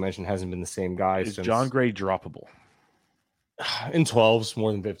Gray, as you mentioned, hasn't been the same guy Is since. John Gray droppable? In 12s,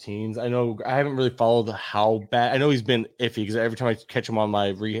 more than 15s. I know I haven't really followed how bad. I know he's been iffy because every time I catch him on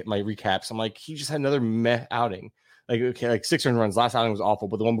my recaps, I'm like, he just had another meh outing. Like, okay, like 6 earned runs. Last outing was awful,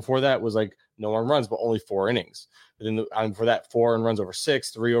 but the one before that was like no earned runs, but only 4 innings. But then the outing before that, 4 earned runs over 6,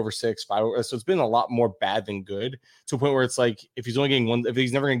 3 over 6, 5 over. So it's been a lot more bad than good, to a point where it's like, if he's only getting one, if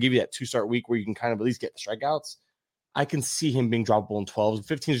he's never going to give you that 2-start week where you can kind of at least get the strikeouts, I can see him being droppable in 12s.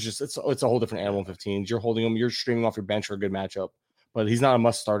 15s is just, it's a whole different animal in 15s. You're holding him, you're streaming off your bench for a good matchup, but he's not a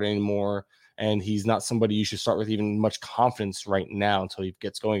must start anymore. And he's not somebody you should start with even much confidence right now until he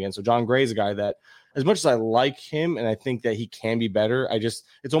gets going again. So John Gray is a guy that, as much as I like him and I think that he can be better,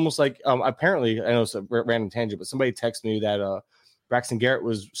 it's almost like, apparently, I know it's a random tangent, but somebody texted me that Braxton Garrett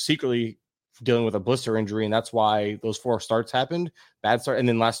was secretly dealing with a blister injury, and that's why those 4 starts happened. Bad start, and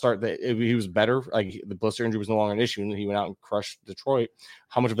then last start he was better. Like, the blister injury was no longer an issue, and he went out and crushed Detroit.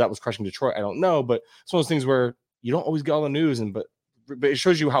 How much of that was crushing Detroit, I don't know, but it's one of those things where you don't always get all the news, but it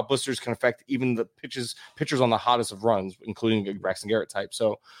shows you how blisters can affect even the pitchers on the hottest of runs, including a Braxton Garrett type.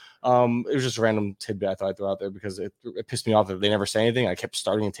 So it was just a random tidbit I thought I'd throw out there because it pissed me off that they never say anything. I kept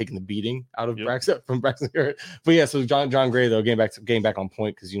starting and taking the beating out of Braxton Garrett. But yeah, so John Gray, though, getting back on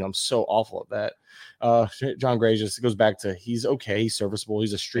point, because I'm so awful at that. John Gray just goes back to, he's okay, he's serviceable,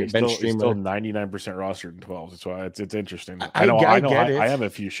 he's a bench streamer. He's still 99% rostered in 12s. That's why it's interesting. I have a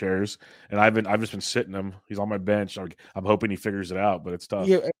few shares, and I've just been sitting him. He's on my bench. I'm hoping he figures it out, but it's tough.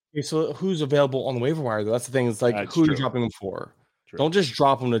 Yeah. Okay, so who's available on the waiver wire, though? That's the thing. It's like, who are you dropping him for? True. Don't just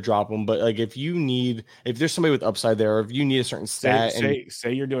drop him to drop him, but like if there's somebody with upside there, or if you need a certain stat,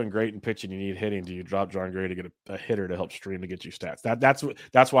 say you're doing great in pitching, you need hitting, do you drop John Gray to get a hitter to help stream to get you stats?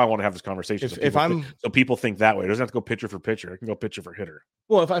 That's why I want to have this conversation. So people think that way. It doesn't have to go pitcher for pitcher. It can go pitcher for hitter.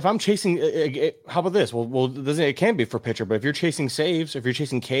 Well, if I'm chasing, how about this? Well, it can be for pitcher, but if you're chasing saves, if you're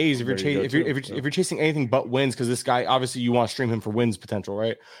chasing Ks, if you're chasing anything but wins, because this guy, obviously you want to stream him for wins potential,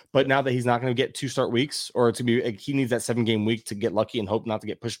 right? But now that he's not going to get 2 start weeks, or to be, he needs that 7-game week to get lucky and hope not to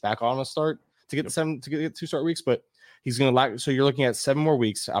get pushed back on a start to get to get 2 start weeks, but he's going to lack. So you're looking at 7 more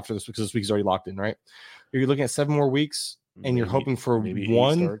weeks after this, because this week is already locked in, right? You're looking at 7 more weeks, and you're hoping for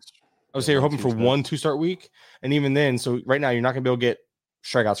one. I would say you're hoping for 1 2-start week, and even then, so right now you're not going to be able to get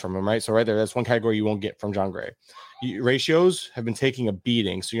strikeouts from him, right? So right there, that's one category you won't get from John Gray. Ratios have been taking a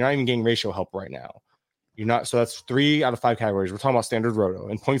beating, so you're not even getting ratio help right now. You're not. So that's 3 out of 5 categories. We're talking about standard roto.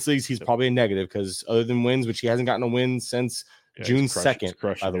 In points leagues, he's probably a negative, because other than wins, which he hasn't gotten a win since June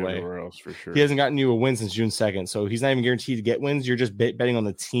 2nd, by the way. Else for sure. He hasn't gotten you a win since June 2nd, so he's not even guaranteed to get wins. You're just betting on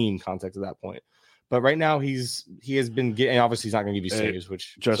the team context at that point. But right now, he has been getting. Obviously, he's not going to give you saves.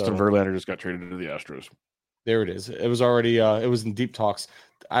 Which Justin Verlander just got traded to the Astros. There it is. It was already. It was in deep talks.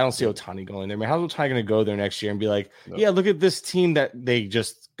 I don't see Ohtani going there. Man, how's Ohtani going to go there next year and be like, yeah, look at this team that they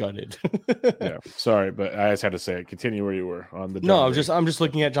just gutted? Yeah, sorry, but I just had to say it. Continue where you were on the. No, I'm just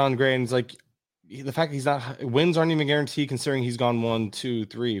looking at John Gray, and it's like, the fact that he's not, wins aren't even guaranteed, considering he's gone 1, 2,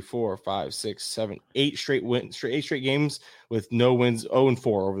 3, 4, 5, 6, 7, 8 straight wins, 8 straight games with no wins, 0-4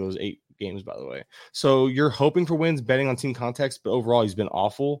 over those 8 games, by the way. So you're hoping for wins, betting on team context, but overall he's been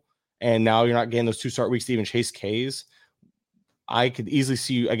awful. And now you're not getting those 2 start weeks to even chase Ks. I could easily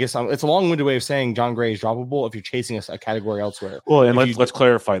see you. I guess it's a long-winded way of saying John Gray is droppable if you're chasing a category elsewhere. Well, and let's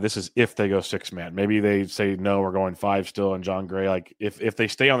clarify. This is if they go 6-man. Maybe they say no, we're going 5 still, and John Gray. Like if they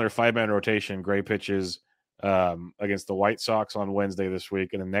stay on their 5-man rotation, Gray pitches against the White Sox on Wednesday this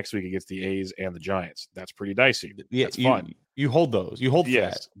week, and then next week against the A's and the Giants. That's pretty dicey. Yeah, that's fun. You hold those. You hold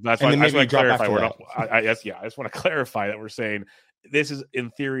yes. That. That's why I just want to clarify. I just want to clarify that we're saying this is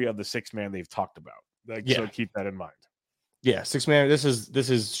in theory of the 6-man they've talked about. So keep that in mind. Yeah, 6-man. This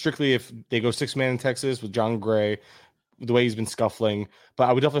is strictly if they go 6-man in Texas with John Gray, the way he's been scuffling. But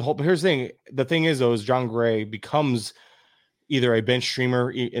I would definitely hope. But here's the thing. The thing is, though, is John Gray becomes either a bench streamer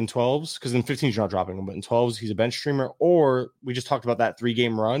in 12s, because in 15s you're not dropping him, but in 12s he's a bench streamer. Or we just talked about that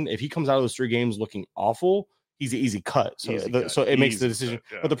 3-game run. If he comes out of those 3 games looking awful, he's an easy cut. So it makes the decision. Cut,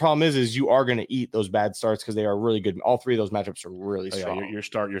 yeah. But the problem is you are going to eat those bad starts, because they are really good. All 3 of those matchups are really strong. Yeah,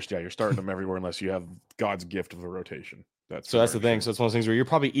 you're starting them everywhere unless you have God's gift of a rotation. That's the thing. So it's one of those things where you're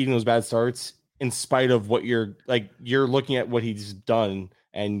probably eating those bad starts in spite of what you're looking at what he's done,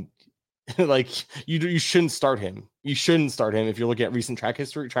 and like you shouldn't start him. You shouldn't start him if you're looking at recent track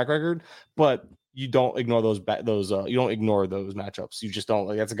record, but you don't ignore you don't ignore those matchups. You just don't.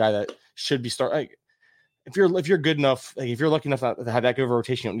 Like, that's a guy that should be start. Like, if you're good enough, like if you're lucky enough to have that good of a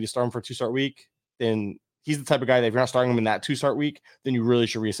rotation, you don't need to start him for a 2-start week, then he's the type of guy that if you're not starting him in that 2-start week, then you really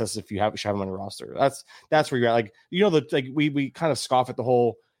should reassess if you should have him on your roster. That's where you're at. Like, like we kind of scoff at the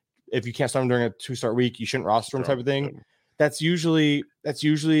whole, if you can't start him during a 2-start week, you shouldn't roster him type of thing. That's usually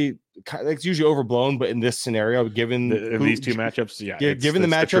overblown. But in this scenario, given these two matchups, given the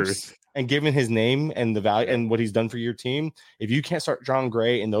matchups and given his name and the value and what he's done for your team, if you can't start John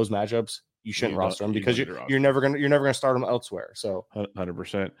Gray in those matchups, you shouldn't roster him because you're never gonna start him elsewhere. So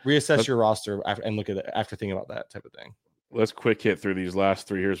 100%. Reassess your roster and look at it after thinking about that type of thing. Let's quick hit through these last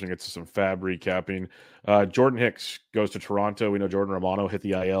 3 here so we can get to some FAAB recapping. Jordan Hicks goes to Toronto. We know Jordan Romano hit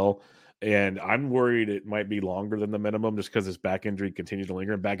the IL, and I'm worried it might be longer than the minimum just because his back injury continues to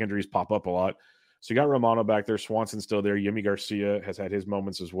linger, and back injuries pop up a lot. So you got Romano back there. Swanson's still there. Yimi Garcia has had his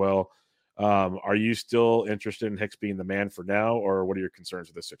moments as well. Are you still interested in Hicks being the man for now, or what are your concerns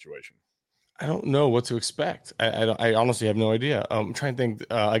with this situation? I don't know what to expect. I honestly have no idea. I'm trying to think.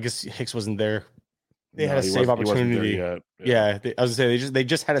 I guess Hicks wasn't there. They had a save opportunity. I was gonna say they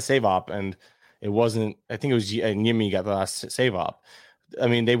just had a save op, and it wasn't. I think it was Yimi got the last save op. I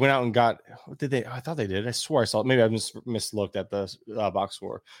mean, they went out and got. What did they? I thought they did. I swore I saw it. Maybe I mislooked at the box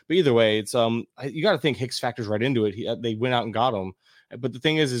score. But either way, it's you got to think Hicks factors right into it. They went out and got him. But the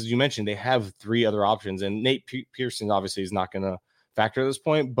thing is, as you mentioned, they have 3 other options, and Nate Pearson obviously is not going to factor at this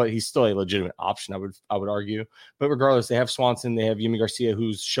point, but he's still a legitimate option. I would argue. But regardless, they have Swanson, they have Yimi Garcia,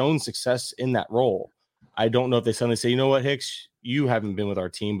 who's shown success in that role. I don't know if they suddenly say, you know what, Hicks, you haven't been with our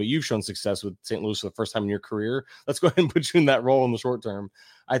team, but you've shown success with St. Louis for the first time in your career. Let's go ahead and put you in that role in the short term.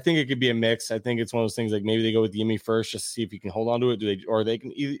 I think it could be a mix. I think it's one of those things like maybe they go with Yimi first just to see if you can hold on to it. Or they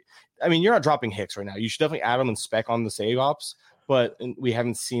can either, I mean, you're not dropping Hicks right now. You should definitely add him and spec on the save ops, but we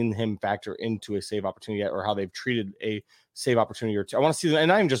haven't seen him factor into a save opportunity yet or how they've treated a save opportunity or two. I want to see them, and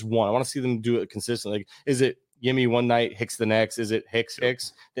not even just one. I want to see them do it consistently. Like, is it Yimi one night, Hicks the next? Is it Hicks?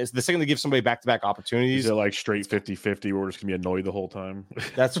 It's the second they give somebody back-to-back opportunities. Is it like straight 50-50 where we're just going to be annoyed the whole time?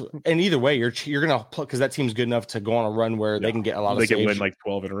 And either way, you're going to play because that team's good enough to go on a run where they can get a lot of saves. They can win like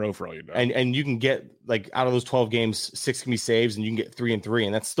 12 in a row for all you know. And you can get like out of those 12 games, 6 can be saves and you can get 3 and 3.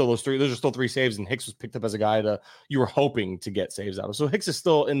 And that's still those are still 3 saves. And Hicks was picked up as a guy you were hoping to get saves out of. So Hicks is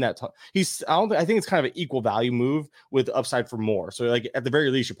still in that. I think it's kind of an equal value move with upside for more. So like at the very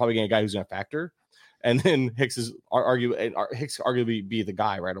least, you're probably getting a guy who's going to factor. And then Hicks arguably be the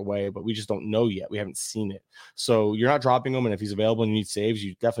guy right away, but we just don't know yet. We haven't seen it. So you're not dropping him, and if he's available and you need saves,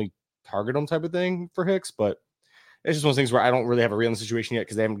 you definitely target him type of thing for Hicks. But it's just one of those things where I don't really have a real situation yet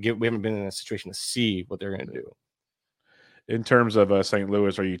because we haven't been in a situation to see what they're going to do. In terms of St.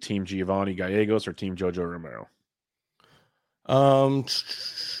 Louis, are you team Giovanni Gallegos or team Jojo Romero?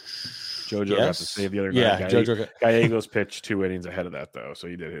 Jojo got to save the other night. Yeah, Jojo. Gallegos pitched 2 innings ahead of that though, so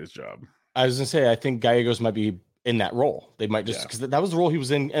he did his job. I was gonna say, I think Gallegos might be in that role. They might just because that was the role he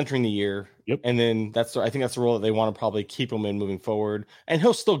was in entering the year. Yep. And then I think that's the role that they want to probably keep him in moving forward. And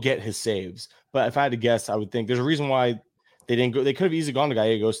he'll still get his saves. But if I had to guess, I would think there's a reason why they didn't go. They could have easily gone to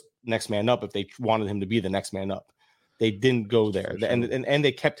Gallegos next man up if they wanted him to be the next man up. They didn't go there. Sure. And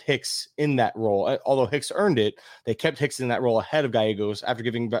they kept Hicks in that role. Although Hicks earned it, they kept Hicks in that role ahead of Gallegos after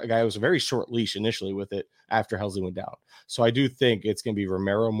giving Gallegos a very short leash initially with it after Helsley went down. So I do think it's going to be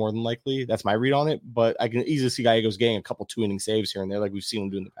Romero more than likely. That's my read on it. But I can easily see Gallegos getting a couple 2-inning saves here and there like we've seen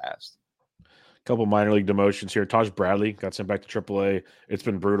him do in the past. Couple minor league demotions here. Taj Bradley got sent back to AAA. It's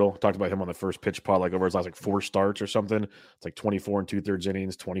been brutal. Talked about him on the first pitch pod, like over his last 4 starts or something. It's like 24 2/3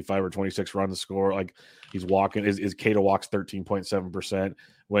 innings, 25 or 26 runs to score. Like he's walking. His K to walks 13.7%.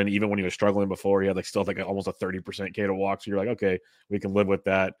 When he was struggling before, he had still almost a 30% K to walk. So you're like, okay, we can live with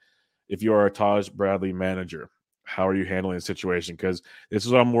that. If you are a Taj Bradley manager, how are you handling the situation? Because this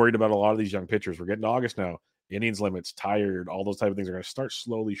is what I'm worried about. A lot of these young pitchers. We're getting to August now. Innings limits, tired, all those type of things are going to start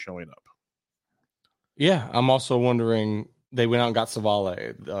slowly showing up. Yeah, I'm also wondering, they went out and got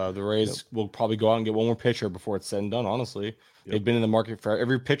Savale. The Rays will probably go out and get one more pitcher before it's said and done, honestly. They've been in the market for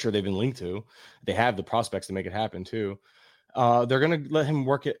every pitcher they've been linked to. They have the prospects to make it happen, too. They're going to let him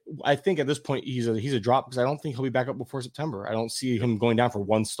work it. I think at this point, he's a drop because I don't think he'll be back up before September. I don't see him going down for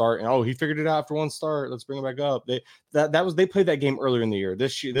 1 start. And, he figured it out after 1 start. Let's bring him back up. They played that game earlier in the year.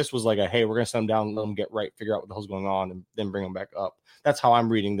 This was like hey, we're going to send him down, let him get right, figure out what the hell's going on, and then bring him back up. That's how I'm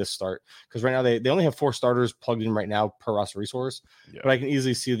reading this start. Because right now they only have 4 starters plugged in right now per roster resource. Yeah. But I can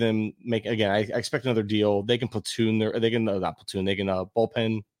easily see them make, again, I expect another deal. They can platoon they can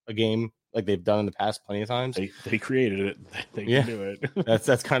bullpen a game like they've done in the past plenty of times. They created it. They can do it.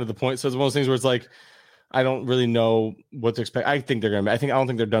 That's kind of the point. So it's one of those things where it's like, I don't really know what to expect. I don't think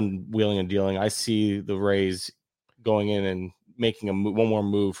they're done wheeling and dealing. I see the Rays going in and making one more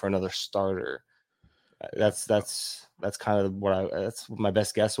move for another starter. That's that's kind of that's my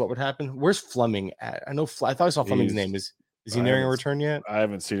best guess what would happen. Where's Fleming at? I know I thought I saw Fleming's name. Is he nearing a return yet? I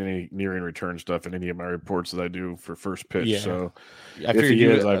haven't seen any nearing return stuff in any of my reports that I do for first pitch. Yeah. So I figured he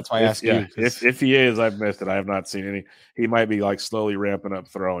is. That's why I asked you. If he is, I've missed it. I have not seen any. He might be like slowly ramping up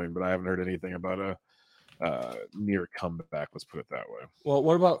throwing, but I haven't heard anything about a near comeback. Let's put it that way. Well,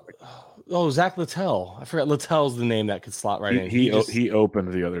 what about Zach Littell? I forgot Littell's the name that could slot right in. He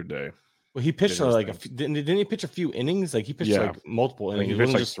opened the other day. Well, he pitched didn't he pitch a few innings? Like he pitched like multiple innings. He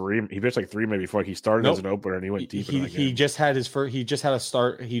pitched like three. He pitched like three maybe before he started as an opener, and he went deep. He just had his first. He just had a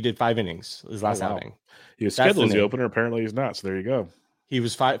start. He did 5 innings his last outing. He was scheduled as the opener. Apparently, he's not. So there you go. He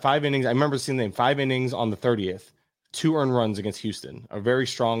was five innings. I remember seeing the name 5 innings on the 30th. 2 earned runs against Houston. A very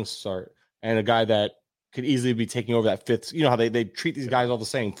strong start, and a guy that could easily be taking over that 5th. You know how they treat these guys all the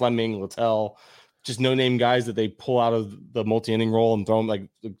same. Fleming, Littell, just no name guys that they pull out of the multi-inning role and throw them like.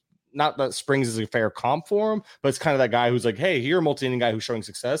 Not that Springs is a fair comp for him, but it's kind of that guy who's like, hey, you're a multi-inning guy who's showing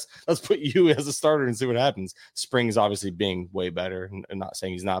success. Let's put you as a starter and see what happens. Springs obviously being way better, and not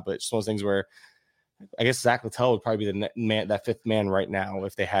saying he's not, but it's just one of those things where I guess Zach Littell would probably be the man, that 5th man right now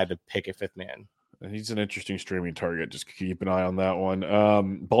if they had to pick a 5th man. He's an interesting streaming target. Just keep an eye on that one.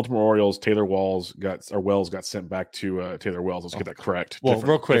 Baltimore Orioles, Wells got sent back to Taylor Wells. Let's get that correct. Well,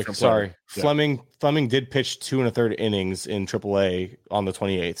 real quick, sorry. Yeah. Fleming did pitch 2 1/3 innings in AAA on the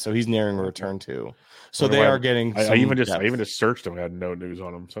 28th, so he's nearing a return too. So they are getting. I even just searched him. I had no news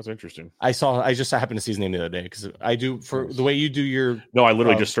on him, so that's interesting. I just happened to see his name the other day because I do for the way you do your. No, I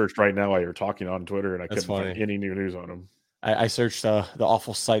literally just searched right now while you're talking on Twitter, and I couldn't find any new news on him. I searched the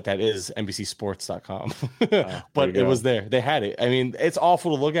awful site that is NBCsports.com, but it was there. They had it. I mean, it's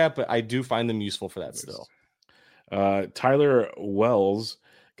awful to look at, but I do find them useful for that still. Tyler Wells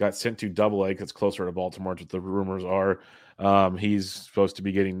got sent to AA because it's closer to Baltimore, what the rumors are. He's supposed to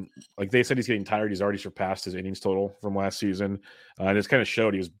be getting, like they said, he's getting tired. He's already surpassed his innings total from last season. And it's kind of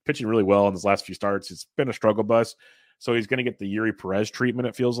showed. He was pitching really well in his last few starts. It's been a struggle bus. So he's going to get the Yuri Perez treatment,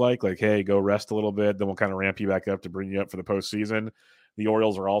 it feels like, hey, go rest a little bit. Then we'll kind of ramp you back up to bring you up for the postseason. The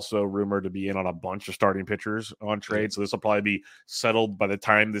Orioles are also rumored to be in on a bunch of starting pitchers on trade. So this will probably be settled by the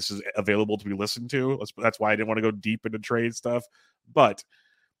time this is available to be listened to. That's why I didn't want to go deep into trade stuff. But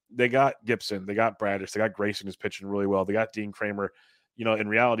they got Gibson. They got Bradish. They got Grayson, who's pitching really well. They got Dean Kramer. In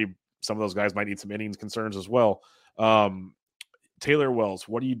reality, some of those guys might need some innings concerns as well. Taylor Wells,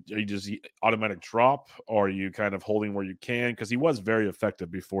 are you just automatic drop, or are you kind of holding where you can? Because he was very effective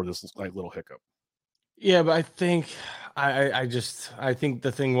before this little hiccup. Yeah, but I think I think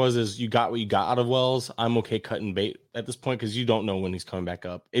the thing is you got what you got out of Wells. I'm okay cutting bait at this point because you don't know when he's coming back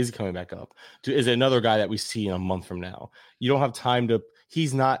up. Is he coming back up? Is it another guy that we see in a month from now? You don't have time to.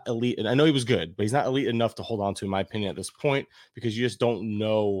 He's not elite, and I know he was good, but he's not elite enough to hold on to, in my opinion, at this point, because you just don't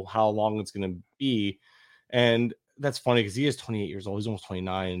know how long it's going to be. And that's funny because he is 28 years old. He's almost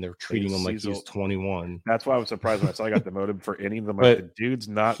 29, and they're treating him like he's 21. That's why I was surprised when I saw I got demoted for innings. I'm like, the dude's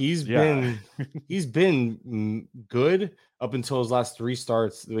not. He's been good up until his last 3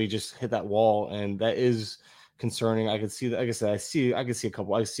 starts. He just hit that wall, and that is concerning. I could see that. Like I said, I can see a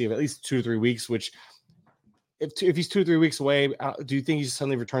couple. I see at least 2 to 3 weeks, which. If he's 2 or 3 weeks away, do you think he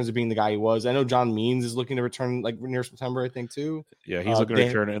suddenly returns to being the guy he was? I know John Means is looking to return like near September, I think, too. Yeah, he's looking to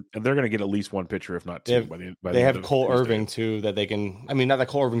return, and they're going to get at least 1 pitcher, if not 2. They have Cole Irving, too, that they can. I mean, not that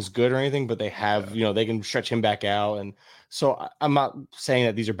Cole Irving's good or anything, but they have, they can stretch him back out. And so I'm not saying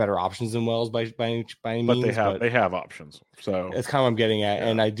that these are better options than Wells by any means. But they have options. So it's kind of what I'm getting at. Yeah.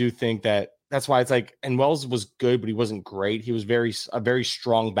 And I do think that's why it's like, and Wells was good, but he wasn't great. He was a very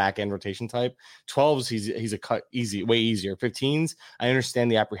strong back end rotation type. 12s, he's a cut easy, way easier. 15s, I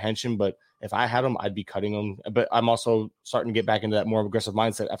understand the apprehension, but if I had him, I'd be cutting him. But I'm also starting to get back into that more aggressive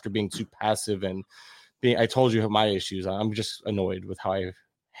mindset after being too passive and I told you my issues. I'm just annoyed with how I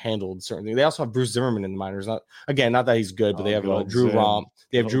handled certain things. They also have Bruce Zimmerman in the minors. Not that he's good, but they have Drew Rom.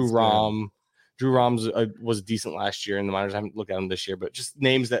 They have Drew Rom. Drew Rom's was decent last year in the minors. I haven't looked at him this year, but just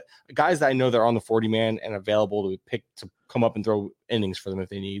guys that I know that are on the 40-man and available to pick to come up and throw innings for them if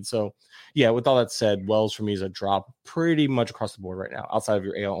they need. So, yeah, with all that said, Wells for me is a drop pretty much across the board right now, outside of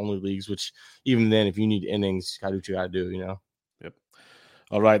your AL-only leagues, which even then, if you need innings, you got to do what you got to do, Yep.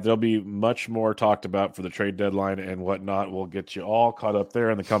 All right, there'll be much more talked about for the trade deadline and whatnot. We'll get you all caught up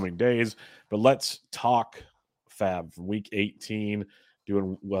there in the coming days, but let's talk FAAB from Week 18.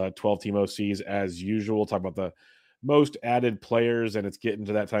 Doing 12-team OCs as usual. We'll talk about the most added players, and it's getting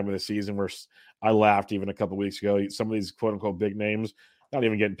to that time of the season where I laughed even a couple weeks ago. Some of these quote-unquote big names not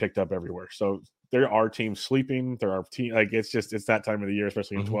even getting picked up everywhere. So there are teams sleeping. There are teams it's that time of the year,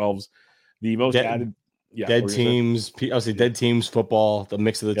 especially in 12s. The most added Yeah, dead teams. Obviously, dead teams. Football. The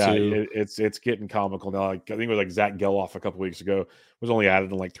mix of the two. It's getting comical now. Like, I think it was like Zach Geloff a couple weeks ago was only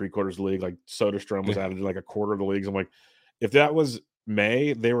added in like 3/4 of the league. Like Soderstrom was added in like 1/4 of the leagues. I'm like, if that was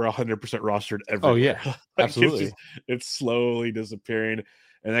May, they were 100% rostered everywhere. Oh yeah, like, absolutely. It's slowly disappearing,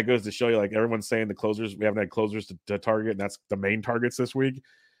 and that goes to show you, like everyone's saying, the closers, we haven't had closers to target, and that's the main targets this week.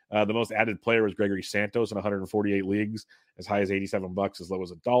 The most added player was Gregory Santos in 148 leagues, as high as $87, as low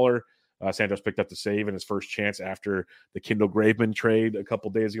as $1. Santos picked up the save in his first chance after the Kendall Graveman trade a couple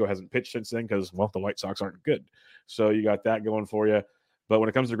days ago. Hasn't pitched since then because, well, the White Sox aren't good. So you got that going for you. But when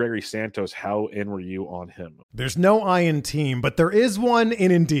it comes to Gregory Santos, how in were you on him? There's no I in team, but there is one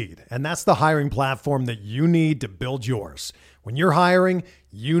in Indeed, and that's the hiring platform that you need to build yours. When you're hiring,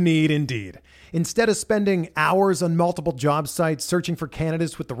 you need Indeed. Instead of spending hours on multiple job sites searching for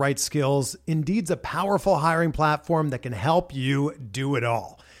candidates with the right skills, Indeed's a powerful hiring platform that can help you do it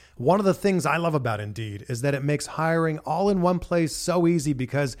all. One of the things I love about Indeed is that it makes hiring all in one place so easy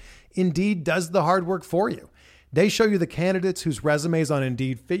because Indeed does the hard work for you. They show you the candidates whose resumes on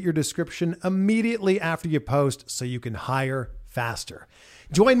Indeed fit your description immediately after you post so you can hire faster.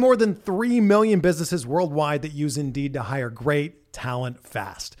 Join more than 3 million businesses worldwide that use Indeed to hire great talent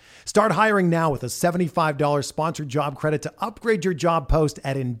fast. Start hiring now with a $75 sponsored job credit to upgrade your job post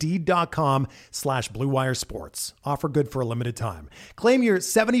at Indeed.com/Blue Wire Sports. Offer good for a limited time. Claim your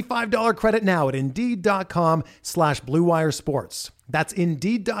 $75 credit now at Indeed.com/Blue Wire Sports. That's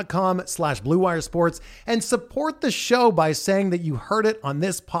Indeed.com/Blue Wire Sports, and support the show by saying that you heard it on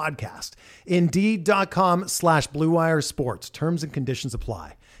this podcast. Indeed.com/Blue Wire Sports. Terms and conditions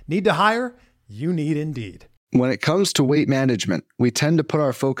apply. Need to hire? You need Indeed. When it comes to weight management, we tend to put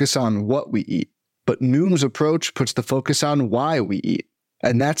our focus on what we eat, but Noom's approach puts the focus on why we eat,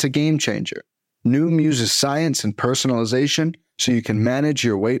 and that's a game changer. Noom uses science and personalization so you can manage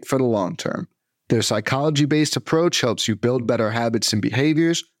your weight for the long term. Their psychology-based approach helps you build better habits and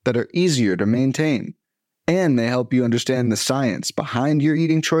behaviors that are easier to maintain. And they help you understand the science behind your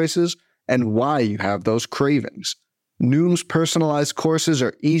eating choices and why you have those cravings. Noom's personalized courses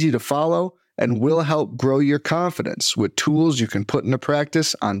are easy to follow and will help grow your confidence with tools you can put into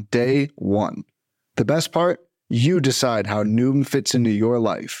practice on day one. The best part? You decide how Noom fits into your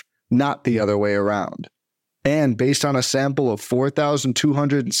life, not the other way around. And based on a sample of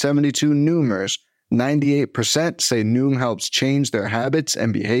 4,272 Noomers, 98% say Noom helps change their habits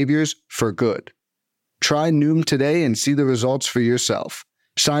and behaviors for good. Try Noom today and see the results for yourself.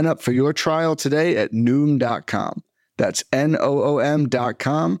 Sign up for your trial today at Noom.com. That's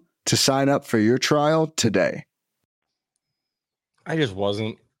Noom.com to sign up for your trial today. I just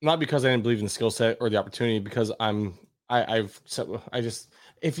wasn't. Not because I didn't believe in the skill set or the opportunity, because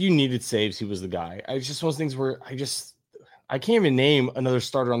if you needed saves, he was the guy. It's just one of those things where I can't even name another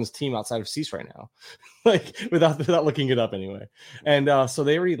starter on this team outside of Cease right now, like without looking it up anyway. And so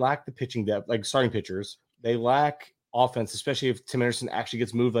they already lack the pitching depth, like starting pitchers. They lack offense, especially if Tim Anderson actually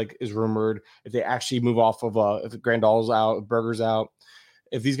gets moved, like is rumored. If they actually move off of if Grandal's out, if Berger's out,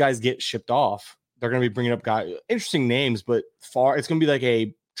 if these guys get shipped off, they're going to be bringing up guys, interesting names, but it's going to be like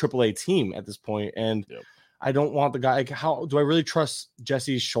a AAA team at this point. And yep. I don't want the guy. Like, how do I really trust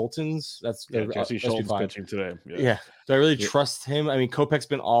Jesse Schultens? Jesse Schultens pitching today. Yeah. Do I really trust him? I mean, Kopech's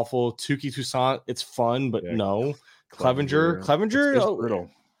been awful. Tuki Toussaint, it's fun, but no. Clevenger, it's brutal.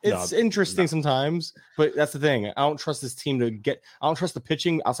 It's interesting sometimes, but that's the thing. I don't trust this team I don't trust the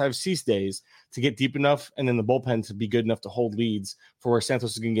pitching outside of Cease days to get deep enough, and then the bullpen to be good enough to hold leads for where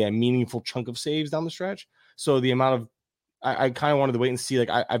Santos is going to get a meaningful chunk of saves down the stretch. So the amount of I kind of wanted to wait and see. Like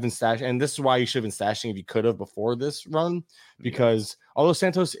I've been stashing, and this is why you should have been stashing if you could have before this run, because although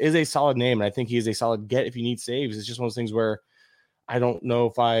Santos is a solid name, and I think he is a solid get if you need saves, it's just one of those things where I don't know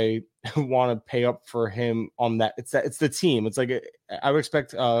if I want to pay up for him on that. It's the team. It's like I would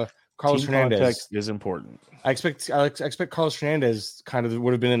expect Carlos team Hernandez context is important. I expect Carlos Hernandez kind of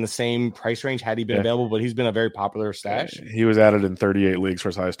would have been in the same price range had he been available, but he's been a very popular stash. He was added in 38 leagues for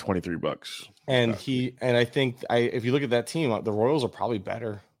as high as $23. And I think if you look at that team, the Royals are probably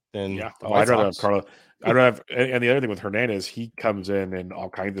better than I'd rather have Carlos. I'd rather and the other thing with Hernandez, he comes in all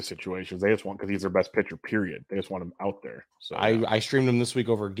kinds of situations. They just want, because he's their best pitcher, period. They just want him out there. So I streamed him this week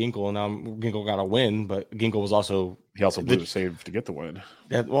over Ginkel, and now Ginkel got a win, but Ginkel was also blew the save to get the win.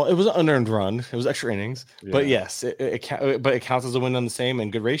 Yeah, well, it was an unearned run. It was extra innings, but yes, it counts as a win on the same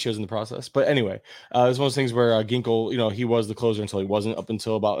and good ratios in the process. But anyway, it was one of those things where Ginkel, he was the closer until he wasn't, up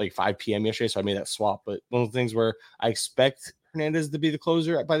until about like 5 p.m. yesterday. So I made that swap. But one of the things where I expect Hernandez to be the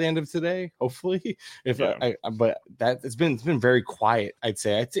closer by the end of today, hopefully. But it's been very quiet. I'd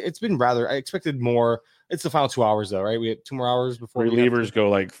say it's been rather. I expected more. It's the final 2 hours though, right? We had 2 more hours before relievers go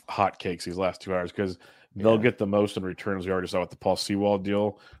like hotcakes these last 2 hours, because they'll get the most in return, as we already saw with the Paul Sewald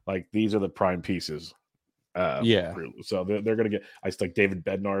deal. Like, these are the prime pieces. So they're going to get, I like David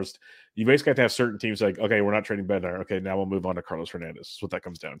Bednar's. You basically have to have certain teams like, okay, we're not trading Bednar. Okay, now we'll move on to Carlos Hernandez. That's what that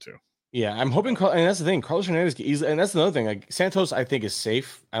comes down to. Yeah, I'm hoping, and that's the thing. Carlos Hernandez, and that's another thing. Like Santos, I think is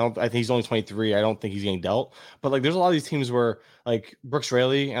safe. I think he's only 23. I don't think he's getting dealt. But like, there's a lot of these teams where like Brooks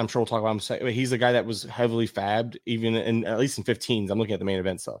Raley, and I'm sure we'll talk about him. He's the guy that was heavily fabbed, even in at least in 15s. I'm looking at the main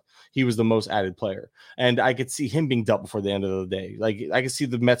event stuff. He was the most added player, and I could see him being dealt before the end of the day. Like I could see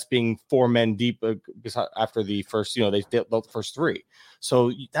the Mets being 4 men deep after the first. They dealt the first 3.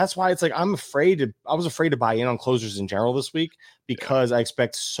 So that's why it's like I was afraid to buy in on closers in general this week because I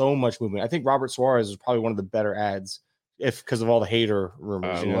expect so much movement. I think Robert Suarez is probably one of the better ads because of all the hater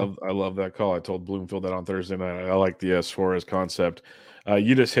rumors. I love that call. I told Bloomfield that on Thursday night. I like the Suarez concept.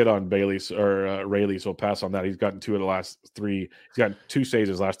 You just hit on Bailey's or Raley, so we'll pass on that. He's gotten 2 of the last 3. He's gotten 2 saves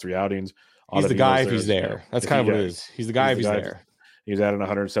his last 3 outings. He's the guy if he's there. That's kind of what it is. He's the guy if he's there. He's added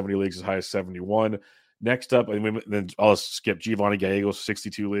 170 leagues, as high as 71. Next up, and then I'll skip Giovanni Gallegos,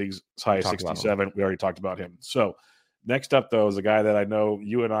 62 leagues, as high as 67. We already talked about him. So next up, though, is a guy that I know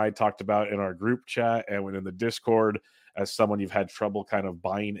you and I talked about in our group chat and within the Discord as someone you've had trouble kind of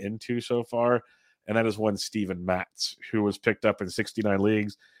buying into so far. And that is one Steven Matz, who was picked up in 69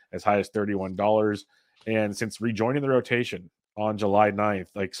 leagues, as high as $31. And since rejoining the rotation on July 9th,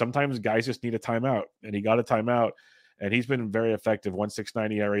 like sometimes guys just need a timeout, and he got a timeout. And he's been very effective.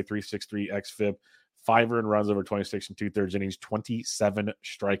 1.69 ERA, 3.63 xFIP, 5 earned runs over 26 and 2/3 innings, 27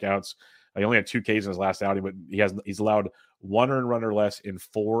 strikeouts. He only had 2 Ks in his last outing, but he's allowed 1 earned run or less in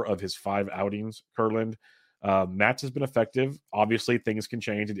 4 of his 5 outings. Kurland. Matz has been effective. Obviously, things can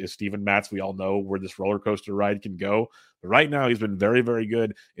change. It is Steven Matz. We all know where this roller coaster ride can go. But right now, he's been very, very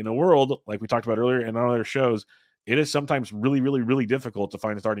good. In a world, like we talked about earlier and on other shows, it is sometimes really, really, really difficult to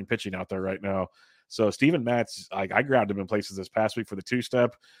find starting pitching out there right now. So Steven Matz, I grabbed him in places this past week for the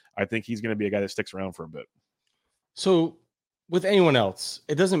 2-step. I think he's going to be a guy that sticks around for a bit. So with anyone else,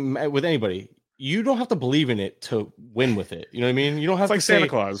 it doesn't matter with anybody. You don't have to believe in it to win with it. You know what I mean? You don't have to like Santa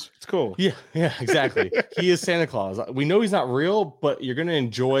Claus. It's cool. Yeah, exactly. He is Santa Claus. We know he's not real, but you're going to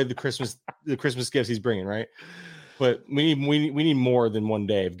enjoy the Christmas gifts he's bringing, right? But we need more than one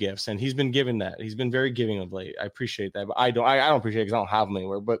day of gifts, and he's been given that. He's been very giving of late. I appreciate that, but I don't appreciate it because I don't have him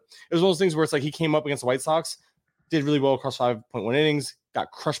anywhere. But it was one of those things where it's like he came up against the White Sox, did really well across 5.1 innings,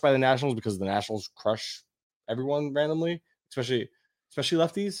 got crushed by the Nationals because the Nationals crush everyone randomly, especially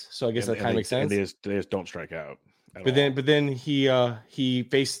lefties. So I guess that kind of makes sense. They just don't strike out. But then he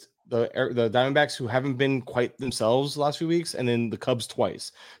faced the Diamondbacks, who haven't been quite themselves the last few weeks, and then the Cubs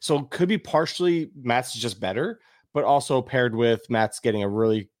twice. So it could be partially Matt's just better, but also paired with Matt's getting a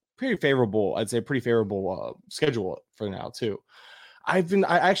pretty favorable schedule for now too. I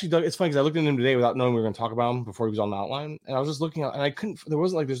actually dug. It's funny because I looked at him today without knowing we were going to talk about him before he was on the outline, and I was just looking at, and I couldn't.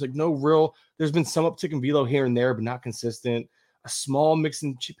 There's no real. There's been some uptick in velo here and there, but not consistent. A small mix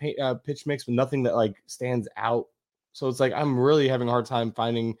and pitch mix, but nothing that like stands out. So it's like I'm really having a hard time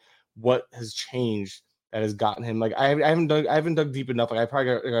finding what has changed that has gotten him. Like I haven't dug deep enough. Like I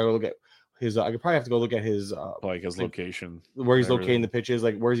probably got to look at his. I could probably have to go look at his like his location, where he's locating the pitches.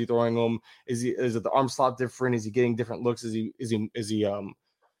 Like where is he throwing them? Is it the arm slot different? Is he getting different looks? Is he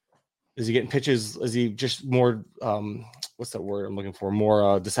getting pitches? Is he just more what's that word I'm looking for?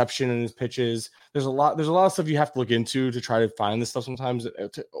 More deception in his pitches. There's a lot of stuff you have to look into to try to find this stuff sometimes,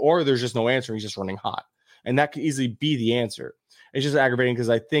 or there's just no answer. He's just running hot, and that could easily be the answer. It's just aggravating because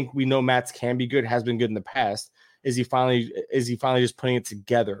I think we know Matz can be good, has been good in the past. Is he finally just putting it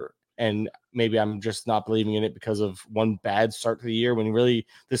together? And maybe I'm just not believing in it because of one bad start to the year when really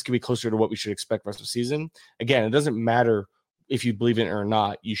this could be closer to what we should expect rest of the season. Again, it doesn't matter if you believe in it or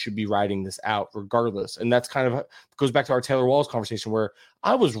not. You should be riding this out regardless. And that's kind of goes back to our Taylor Walls conversation where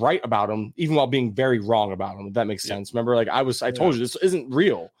I was right about him, even while being very wrong about him, if that makes sense. Remember, like I told you this isn't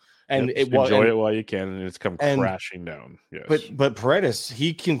real. And enjoy it while you can, and it's come crashing down. Yes. But Paredes,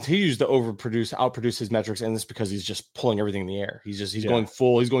 he continues to outproduce his metrics, and it's because he's just pulling everything in the air. He's going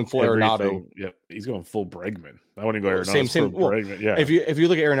full Arenado. Yep, he's going full Bregman. I want to go Arenado. Same. Bregman. Yeah. If you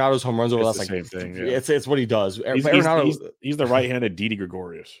look at Arenado's home runs over it's the last same thing. Yeah. It's what he does. He's the right-handed Didi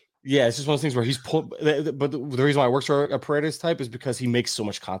Gregorius. Yeah, it's just one of those things where he's pulled. But the reason why it works for a Paredes type is because he makes so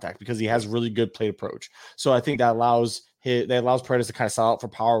much contact, because he has really good plate approach. So I think that allows Paredes to kind of sell out for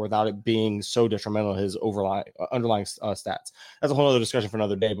power without it being so detrimental to his underlying stats. That's a whole other discussion for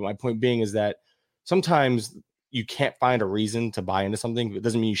another day. But my point being is that sometimes you can't find a reason to buy into something. It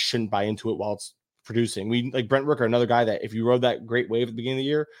doesn't mean you shouldn't buy into it while it's producing. We like Brent Rooker, another guy that if you rode that great wave at the beginning of the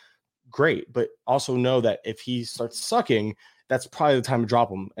year, great. But also know that if he starts sucking, that's probably the time to drop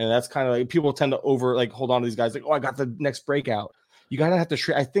them. And that's kind of like people tend to hold on to these guys like, oh, I got the next breakout. You gotta have to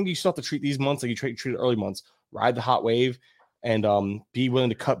treat. I think you still have to treat these months like you treat early months. Ride the hot wave and be willing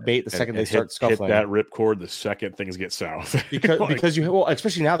to cut bait the second they start scuffling. Hit that ripcord the second things get south. because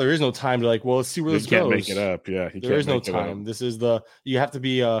especially now there is no time to let's see where this goes. You can't make it up. Yeah, there is no time. This is you have to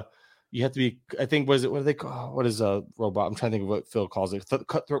be. I think, what do they call? What is a robot? I'm trying to think of what Phil calls it.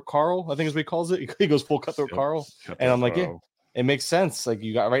 Cutthroat Carl, I think is what he calls it. He goes full Cutthroat Carl. And I'm like, yeah, it makes sense. Like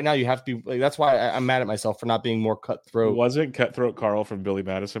you got right now, you have to be that's why I'm mad at myself for not being more cutthroat. Wasn't Cutthroat Carl from Billy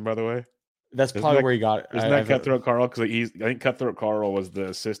Madison, by the way? That's probably where he got it. Isn't that Cutthroat Carl? Because I think Cutthroat Carl was the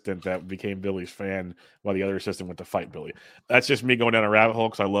assistant that became Billy's fan while the other assistant went to fight Billy. That's just me going down a rabbit hole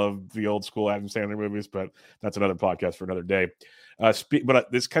because I love the old school Adam Sandler movies, but that's another podcast for another day. But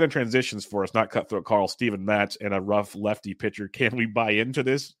this kind of transitions for us, not Cutthroat Carl, Steven Matz, and a rough lefty pitcher. Can we buy into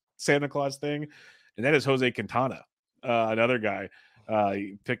this Santa Claus thing? And that is Jose Quintana, another guy.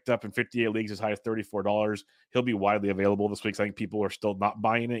 He picked up in 58 leagues as high as $34. He'll be widely available this week. I think people are still not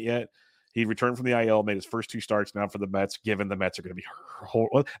buying it yet. He returned from the IL, made his first 2 starts now for the Mets, given the Mets are going to be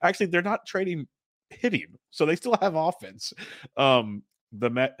actually, they're not trading hitting, so they still have offense.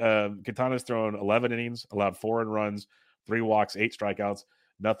 Quintana's thrown 11 innings, allowed 4 earned runs, 3 walks, 8 strikeouts,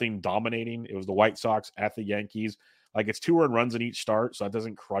 nothing dominating. It was the White Sox at the Yankees. It's 2 earned runs in each start, so that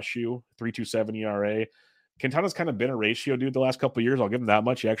doesn't crush you. 3.27 ERA. Quintana's kind of been a ratio dude the last couple of years. I'll give him that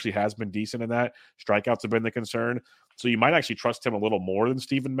much. He actually has been decent in that. Strikeouts have been the concern. So you might actually trust him a little more than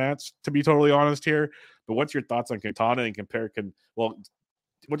Steven Matz, to be totally honest here. But what's your thoughts on Quintana and what's your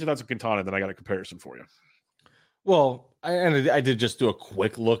thoughts on Quintana? Then I got a comparison for you. Well, I did just do a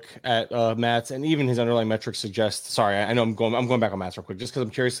quick look at Matz, and even his underlying metrics suggest. Sorry, I know I'm going back on Matz real quick just because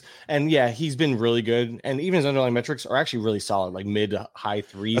I'm curious. And yeah, he's been really good, and even his underlying metrics are actually really solid, like mid to high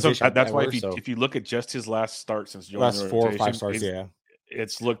 3s. That's why if you look at just his last start since joining last 4 or 5 starts, yeah.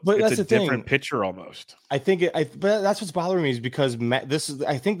 It's a different pitcher almost. I think but that's what's bothering me is because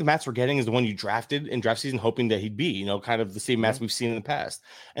I think the Mats we're getting is the one you drafted in draft season, hoping that he'd be, kind of the same Mats we've seen in the past.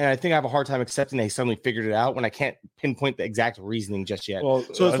 And I think I have a hard time accepting that he suddenly figured it out when I can't pinpoint the exact reasoning just yet. Well, so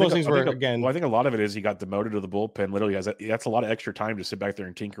it's one of those things where I think a lot of it is he got demoted to the bullpen. Literally, that's a lot of extra time to sit back there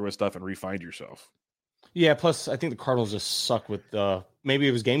and tinker with stuff and refine yourself. Yeah, plus I think the Cardinals just suck with maybe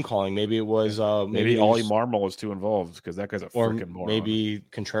it was game calling. Maybe it was maybe Ollie Marmol was too involved because that guy's a freaking moron. Maybe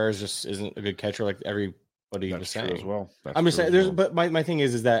Contreras just isn't a good catcher like everybody was saying as well. I'm just saying but my thing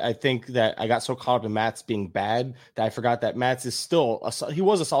is that I think that I got so caught up in Matz being bad that I forgot that Matz is still he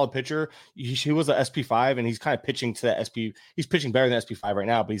was a solid pitcher. He was a SP5 and he's kind of pitching to that SP. He's pitching better than SP5 right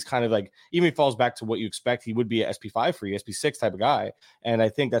now, but he's kind of like, even if he falls back to what you expect, he would be a SP5 for you, SP6 type of guy. And I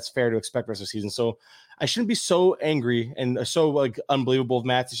think that's fair to expect rest of the season. So I shouldn't be so angry and so unbelievable of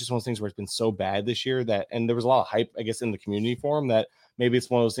Matz. It's just one of those things where it's been so bad this year and there was a lot of hype, I guess, in the community for him that maybe it's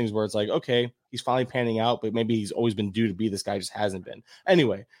one of those things where it's like, okay, he's finally panning out, but maybe he's always been due to be this guy, just hasn't been.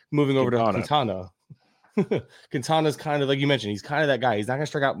 Anyway, moving over to Quintana. Quintana's kind of like you mentioned, he's kind of that guy. He's not going to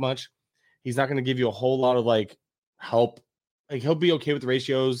strike out much. He's not going to give you a whole lot of help. He'll be okay with the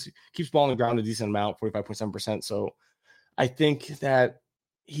ratios. Keeps ball on the ground a decent amount, 45.7%. So I think that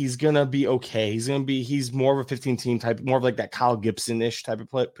he's gonna be okay. He's more of a 15-team type, more of like that Kyle Gibson-ish type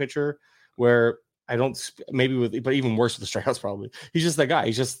of pitcher, where I don't but even worse with the strikeouts probably. He's just that guy.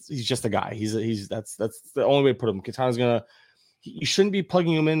 He's just a guy. That's the only way to put him. Quintana's you shouldn't be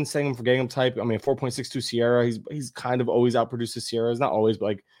plugging him in, saying him for getting him type. I mean, 4.62 Sierra. He's kind of always outproduced his Sierras. Not always,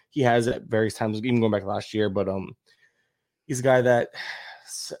 but he has at various times, even going back to last year. But he's a guy that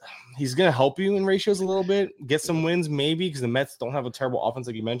he's going to help you in ratios a little bit, get some wins maybe, because the Mets don't have a terrible offense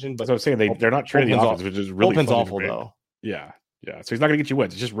like you mentioned. But so I'm saying they're not trading the offense, which is really bullpen's awful though. Yeah. So he's not going to get you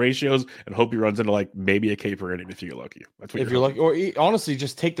wins. It's just ratios and hope he runs into maybe a K per inning if you get lucky. That's what if you're lucky, or honestly,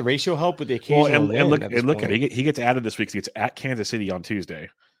 just take the ratio help with the occasional win. And look at it. He gets added this week. So it's at Kansas City on Tuesday,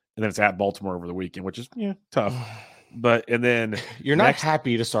 and then it's at Baltimore over the weekend, which is tough. And then you're not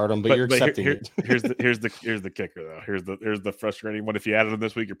happy to start him, but you're accepting it. Here's the kicker though. Here's the frustrating one. If you added him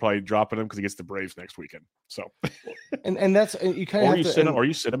this week, you're probably dropping him because he gets the Braves next weekend. So, and that's you kind of you sit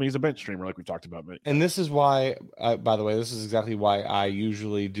him. He's a bench streamer like we talked about. And this is why, by the way, this is exactly why I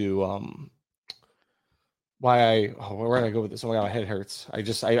usually do. Where did I go with this? Oh my god, my head hurts.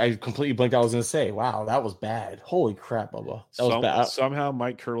 I completely blanked out. I was going to say, wow, that was bad. Holy crap, Bubba, that was bad. Somehow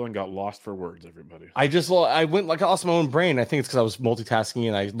Mike Kurland got lost for words. Everybody, I went I lost my own brain. I think it's because I was multitasking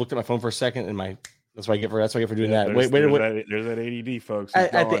and I looked at my phone for a second and that's what I get for doing that. Wait, there's that ADD, folks.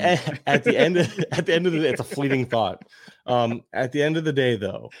 At the end of the day, it's a fleeting thought. At the end of the day,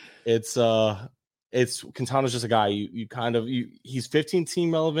 though, it's Quintana's just a guy. He's 15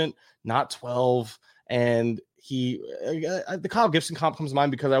 team relevant, not 12. And the Kyle Gibson comp comes to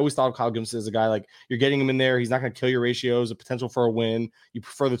mind because I always thought of Kyle Gibson as a guy like you're getting him in there. He's not going to kill your ratios, a potential for a win. You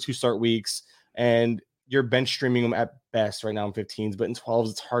prefer the 2 start weeks, and you're bench streaming him at best right now in 15s, but in 12s,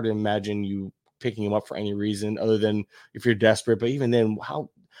 it's hard to imagine you picking him up for any reason other than if you're desperate. But even then,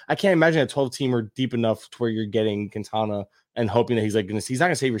 I can't imagine a 12 teamer deep enough to where you're getting Quintana and hoping that he's not going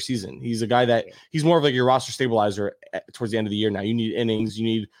to save your season. He's a guy that he's more of like your roster stabilizer towards the end of the year. Now you need innings, you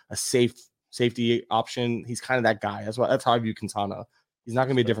need a safety option. He's kind of that guy. That's how I view Quintana. He's not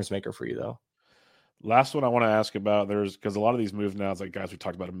going to be a difference maker for you though. Last one I want to ask about, because a lot of these moves now, it's like guys we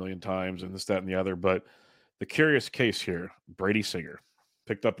talked about a million times and this, that, and the other, but the curious case here, Brady Singer,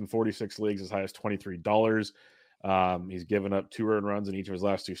 picked up in 46 leagues as high as $23. He's given up 2 earned runs in each of his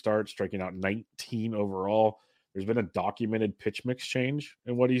last 2 starts, striking out 19 overall. There's been a documented pitch mix change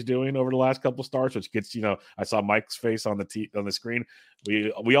in what he's doing over the last couple of starts, which gets, I saw Mike's face on the screen.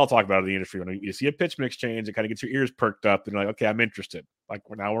 We all talk about it in the industry. When you see a pitch mix change, it kind of gets your ears perked up and you're like, okay, I'm interested. Like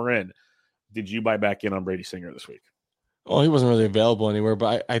now we're in. Did you buy back in on Brady Singer this week? Well, he wasn't really available anywhere,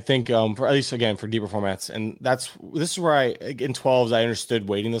 but I think for at least again for deeper formats, and this is where in 12s I understood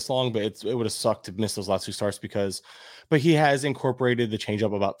waiting this long, but it would have sucked to miss those last 2 starts but he has incorporated the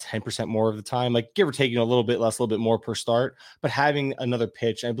changeup about 10% more of the time, like give or take, a little bit less, a little bit more per start, but having another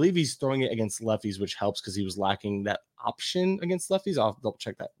pitch, I believe he's throwing it against lefties, which helps because he was lacking that option against lefties. I'll double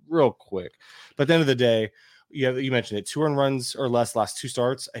check that real quick, but at the end of the day. Yeah, you mentioned it. 2 earned runs or less last 2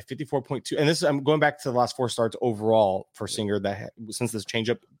 starts, a 54.2. And I'm going back to the last 4 starts overall for Singer that since this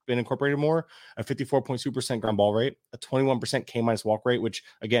changeup been incorporated more, a 54.2% ground ball rate, a 21% K- walk rate, which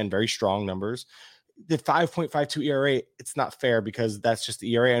again, very strong numbers. The 5.52 ERA, it's not fair because that's just the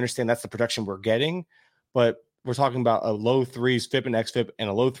ERA. I understand that's the production we're getting, but we're talking about a low 3s FIP and XFIP and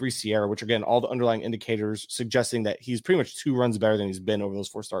a low 3 Sierra, which again, all the underlying indicators suggesting that he's pretty much 2 runs better than he's been over those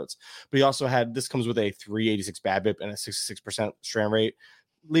 4 starts. But he also this comes with a 386 BABIP and a 66% strand rate.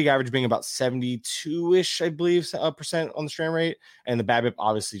 League average being about 72-ish, I believe, percent on the strand rate. And the BABIP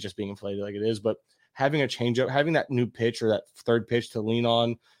obviously just being inflated like it is. But having a changeup, having that new pitch or that third pitch to lean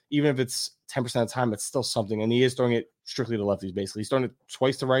on, even if it's 10% of the time, it's still something. And he is throwing it strictly to lefties, basically. He's throwing it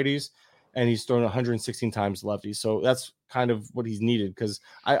twice to righties. And he's thrown 116 times lefties. So that's kind of what he's needed because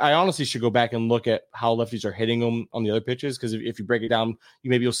I honestly should go back and look at how lefties are hitting him on the other pitches because if you break it down,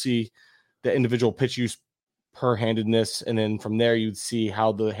 you'll see the individual pitch use per handedness. And then from there, you'd see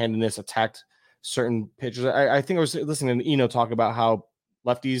how the handedness attacked certain pitches. I think I was listening to Eno talk about how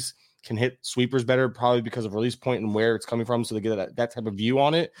lefties can hit sweepers better, probably because of release point and where it's coming from. So they get that type of view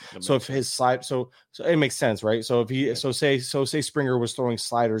on it. So if his slide, so it makes sense, right? So if say Springer was throwing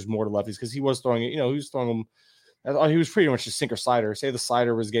sliders more to lefties because he was throwing it, he was throwing them. He was pretty much a sinker slider. Say the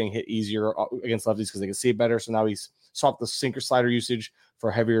slider was getting hit easier against lefties because they could see it better. So now he's swapped the sinker slider usage for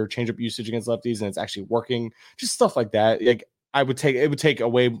heavier changeup usage against lefties, and it's actually working. Just stuff like that. Like it would take a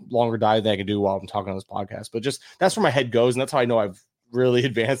way longer dive than I can do while I'm talking on this podcast. But just that's where my head goes, and that's how I know I've really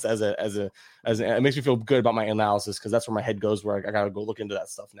advanced it makes me feel good about my analysis because that's where my head goes where I gotta go look into that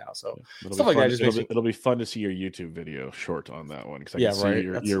stuff now. So stuff like that it'll be fun to see your YouTube video short on that one because I can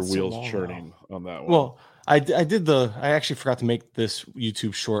see your wheels churning on that one. Well, I actually forgot to make this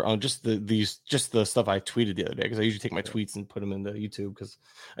YouTube short on just the stuff I tweeted the other day because I usually take my tweets and put them into YouTube because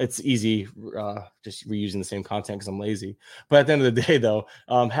it's easy just reusing the same content because I'm lazy. But at the end of the day though,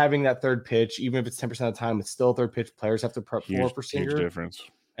 having that third pitch, even if it's 10% of the time, it's still a third pitch. Players have to prep for Singer. Huge difference.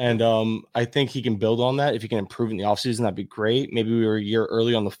 And I think he can build on that. If he can improve in the offseason, that'd be great. Maybe we were a year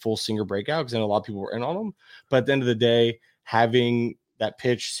early on the full Singer breakout because I know a lot of people were in on him. But at the end of the day, having that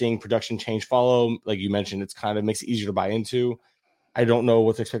pitch, seeing production change follow, like you mentioned, it's kind of makes it easier to buy into. I don't know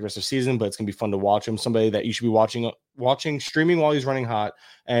what to expect the rest of the season, but it's going to be fun to watch him. Somebody that you should be watching, streaming while he's running hot.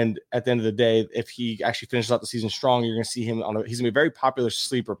 And at the end of the day, if he actually finishes out the season strong, you're going to see him he's going to be a very popular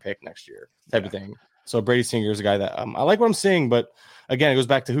sleeper pick next year type of thing. So Brady Singer is a guy that I like what I'm seeing, but again, it goes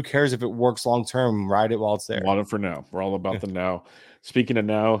back to who cares if it works long-term, ride it while it's there. Want it for now. We're all about the now. Speaking of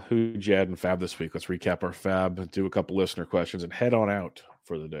now, who did you add in FAAB this week? Let's recap our FAAB, do a couple listener questions, and head on out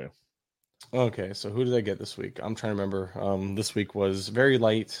for the day. Okay, so who did I get this week? I'm trying to remember. This week was very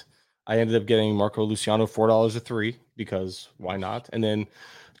light. I ended up getting Marco Luciano $4 a 3 because why not? And then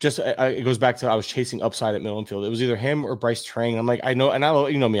just it goes back to I was chasing upside at middle infield. It was either him or Bryce Trang. I'm like, I know, and I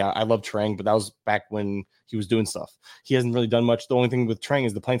me, I love Trang, but that was back when he was doing stuff. He hasn't really done much. The only thing with Trang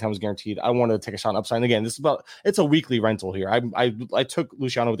is the playing time was guaranteed. I wanted to take a shot on upside. And again, it's a weekly rental here. I took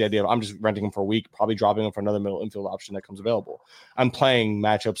Luciano with the idea of I'm just renting him for a week, probably dropping him for another middle infield option that comes available. I'm playing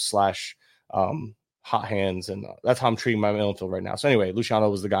matchups / hot hands, and that's how I'm treating my middle infield right now. So anyway, Luciano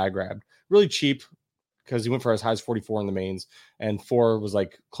was the guy I grabbed. Really cheap because he went for as high as 44 in the mains, and 4 was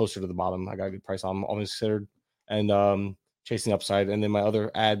like closer to the bottom. I got a good price on him, almost considered. and chasing upside. And then my other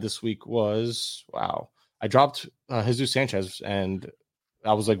ad this week was, I dropped Jesus Sanchez, and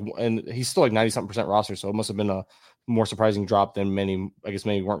I was like, and he's still like 90-something% roster, so it must have been a more surprising drop than many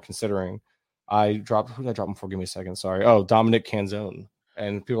weren't considering. Who did I drop before? Give me a second. Sorry. Oh, Dominic Canzone.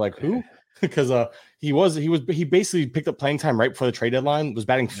 And people are like, who? Because he basically picked up playing time right before the trade deadline, was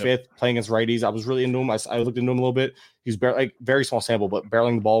batting fifth, playing against righties. I was really into him. I looked into him a little bit. He's very small sample, but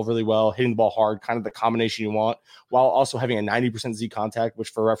barreling the ball really well, hitting the ball hard, kind of the combination you want, while also having a 90% Z contact, which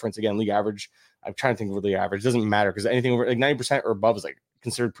for reference, again, league average. I'm trying to think of league average. It doesn't matter because anything over like 90% or above is like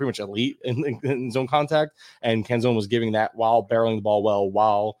considered pretty much elite in zone contact. And Canzone was giving that while barreling the ball well,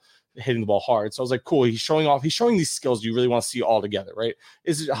 while hitting the ball hard. So I was like, cool. He's showing these skills you really want to see all together, right?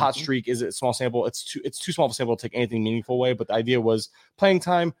 Is it a hot streak? Is it a small sample? It's too small of a sample to take anything meaningful away. But the idea was playing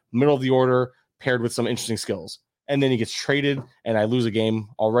time, middle of the order, paired with some interesting skills. And then he gets traded, and I lose a game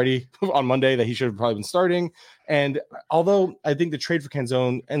already on Monday that he should have probably been starting. And although I think the trade for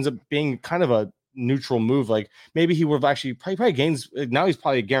Canzone ends up being kind of a neutral move, like maybe he would have actually probably gains. Now he's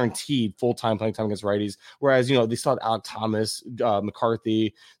probably guaranteed full-time playing time against righties. Whereas, they still had Alec Thomas,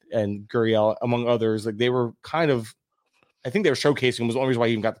 McCarthy, and Gurriel, among others. Like they were kind of, I think they were showcasing was the only reason why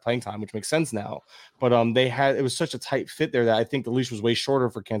he even got the playing time, which makes sense now. But it was such a tight fit there that I think the leash was way shorter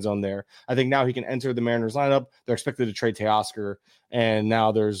for Canzone there. I think now he can enter the Mariners lineup. They're expected to trade Teoscar, and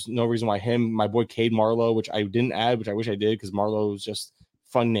now there's no reason why my boy Cade Marlowe, which I didn't add, which I wish I did because Marlowe is just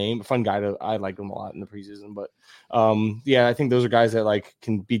fun guy I like him a lot in the preseason. But I think those are guys that like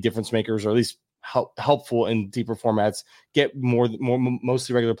can be difference makers, or at least helpful in deeper formats, get more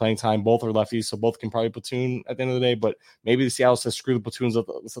mostly regular playing time. Both are lefties, so both can probably platoon at the end of the day. But maybe the Seattle says screw the platoons,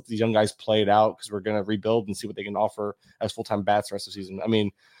 let's let these young guys play it out because we're going to rebuild and see what they can offer as full-time bats the rest of the season. I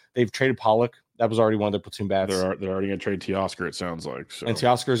mean, they've traded Pollock. That was already one of their platoon bats. They're already going to trade Teoscar, it sounds like. So. And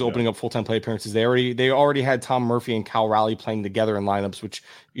Teoscar is opening up full-time play appearances. They already had Tom Murphy and Cal Raleigh playing together in lineups, which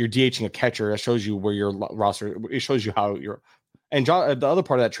you're DHing a catcher. That shows you where your roster. It shows you how you're. And the other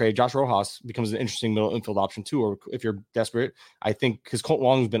part of that trade, Josh Rojas becomes an interesting middle infield option too. Or if you're desperate, I think because Colt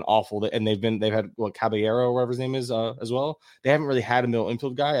Wong's been awful, and they've had Caballero or whatever his name is as well. They haven't really had a middle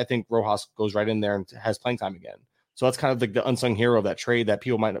infield guy. I think Rojas goes right in there and has playing time again. So that's kind of the unsung hero of that trade that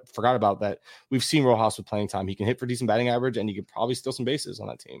people might have forgot about. That we've seen Rojas with playing time. He can hit for decent batting average, and he could probably steal some bases on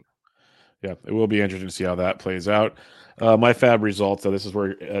that team. Yeah, it will be interesting to see how that plays out. My FAAB results, though, this is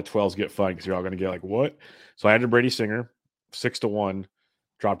where 12s get fun because you're all going to get like, what? So I had Brady Singer. 6-1,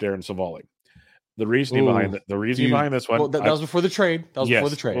 dropped Aaron Savali. The reasoning behind this one. Well, that was before the trade. Before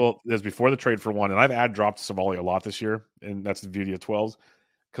the trade. Well, it was before the trade for one, and I've dropped Savali a lot this year, and that's the beauty of 12s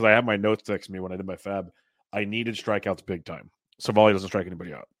because I have my notes text me when I did my FAAB. I needed strikeouts big time. Savali doesn't strike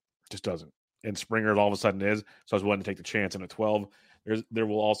anybody out, just doesn't. And Springer all of a sudden is, so I was willing to take the chance in a 12. There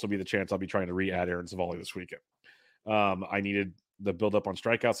will also be the chance I'll be trying to re-add Aaron Savali this weekend. I needed the build up on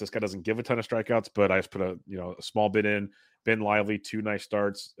strikeouts. This guy doesn't give a ton of strikeouts, but I just put a small bit in. Ben Lively, 2 nice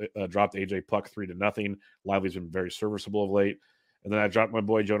starts. Dropped AJ Puck 3-0. Lively's been very serviceable of late. And then I dropped my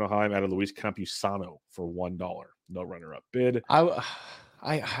boy Jonah Heim out of Luis Campusano for $1. No runner-up bid.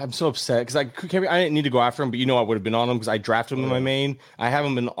 I'm so upset because I didn't need to go after him, but I would have been on him because I drafted him in my main. I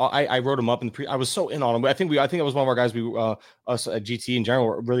haven't been. I wrote him up in the I was so in on him. I think that was one of our guys. Us at GT in general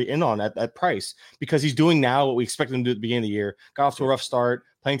were really in on at price because he's doing now what we expected him to do at the beginning of the year. Got off to a rough start.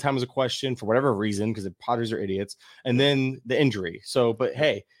 Playing time was a question for whatever reason because the Padres are idiots, and then the injury. So, but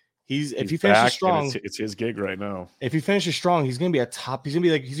hey. If he finishes strong, it's his gig right now. If he finishes strong, he's gonna be He's gonna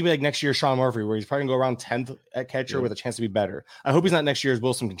be like next year's Sean Murphy, where he's probably gonna go around 10th at catcher with a chance to be better. I hope he's not next year's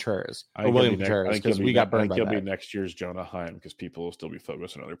Wilson Contreras or William Contreras because we got burned by that. He'll be next year's Jonah Heim because people will still be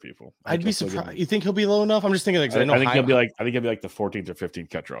focused on other people. I'd be surprised. You think he'll be low enough? I'm just thinking. I think he'll be like the 14th or 15th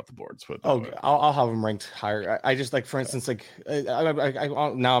catcher off the boards. I'll have him ranked higher. I just like, for instance, like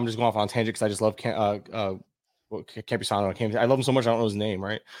now I'm just going off on a tangent because I just love Campusano. I love him so much I don't know his name,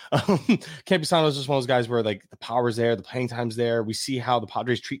 right? Campusano is just one of those guys where like the power's there, the playing time's there. We see how the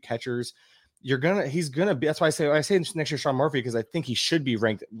Padres treat catchers. He's gonna be. That's why I say next year Sean Murphy because I think he should be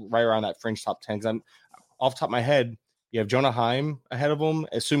ranked right around that fringe top 10. Because I'm off the top of my head, you have Jonah Heim ahead of him,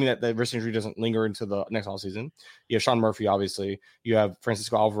 assuming that the wrist injury doesn't linger into the next offseason. You have Sean Murphy, obviously. You have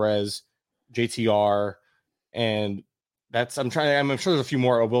Francisco Alvarez, JTR, and I'm sure there's a few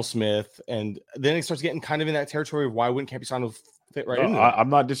more. Will Smith, and then it starts getting kind of in that territory of why wouldn't Campusano fit right in there? I'm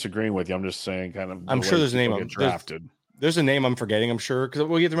not disagreeing with you. I'm just saying, kind of. I'm sure there's a name drafted. There's a name I'm forgetting, I'm sure, because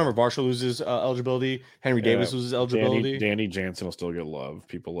you have to remember Varsho loses eligibility, Henry Davis loses eligibility. Danny Jansen will still get love.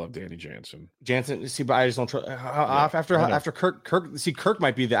 People love Danny Jansen. See, but I just don't trust. After Kirk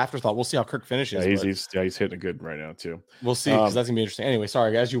might be the afterthought. We'll see how Kirk finishes. Yeah, he's hitting it good right now too. We'll see, because that's gonna be interesting. Anyway,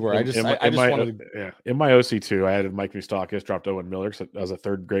 sorry guys, you were. In my OC2, I added Mike Moustakis, dropped Owen Miller as a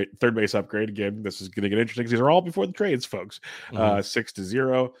third base upgrade. Again, this is going to get interesting because these are all before the trades, folks.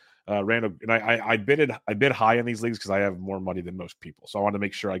 6-0. Randall and I bid high in these leagues because I have more money than most people, so I want to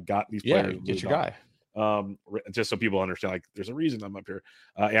make sure I got these players. Get your guy. Just so people understand, like there's a reason I'm up here.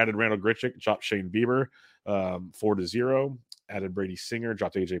 I added Randall Grichuk, dropped Shane Bieber, 4-0. Added Brady Singer,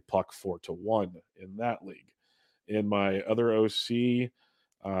 dropped AJ Puck 4-1 in that league. In my other OC,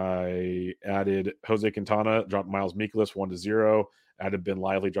 I added Jose Quintana, dropped Miles Mikolas 1-0. Added Ben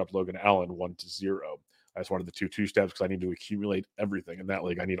Lively, dropped Logan Allen 1-0. I just wanted the 2 steps because I need to accumulate everything in that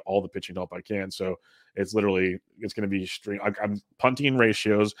league. I need all the pitching help I can. So it's going to be I'm punting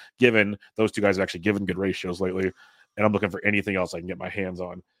ratios, given those 2 guys have actually given good ratios lately. And I'm looking for anything else I can get my hands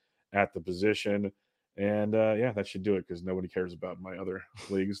on at the position. And that should do it because nobody cares about my other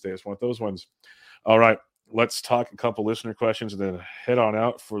leagues. They just want those ones. All right. Let's talk a couple listener questions and then head on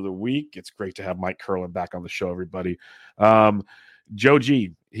out for the week. It's great to have Mike Kurland back on the show, everybody. Joe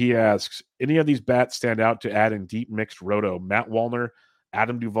G, he asks, any of these bats stand out to add in deep mixed roto? Matt Wallner,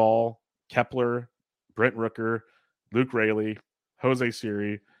 Adam Duvall, Kepler, Brent Rooker, Luke Raley, Jose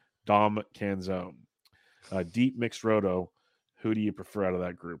Siri, Dom Canzone. Deep mixed roto, who do you prefer out of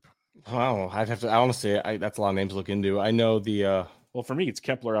that group? Wow, I'd have to honestly, that's a lot of names to look into. I know the well, for me, it's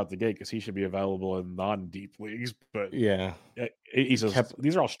Kepler out the gate because he should be available in non-deep leagues. But yeah, these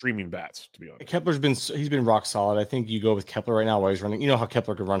are all streaming bats, to be honest. Kepler's been rock solid. I think you go with Kepler right now while he's running. You know how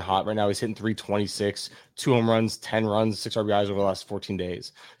Kepler could run hot right now. He's hitting 326, 2 home runs, 10 runs, 6 RBIs over the last 14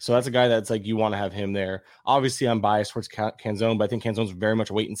 days. So that's a guy that's like you want to have him there. Obviously, I'm biased towards Canzone, but I think Canzone's very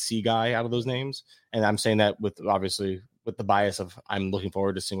much a wait and see guy out of those names, and I'm saying that with the bias of I'm looking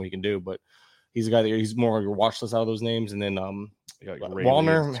forward to seeing what he can do, but he's a guy that he's more of your watch list out of those names. And then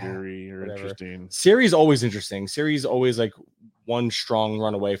Wallner, Siri are interesting. Siri's always interesting. Siri's always like one strong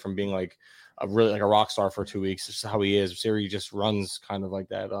run away from being like a rock star for 2 weeks. It's just how he is. Siri just runs kind of like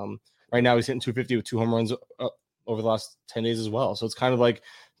that. Right now he's hitting 250 with 2 home runs over the last 10 days as well. So it's kind of like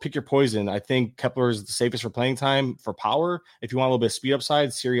pick your poison. I think Kepler is the safest for playing time. For power, if you want a little bit of speed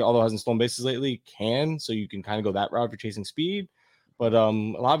upside, Siri, although hasn't stolen bases lately, can. So you can kind of go that route if you're chasing speed. But a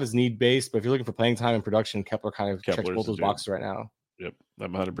lot of it's need based. But if you're looking for playing time and production, Kepler kind of checks both those boxes right now. Yep,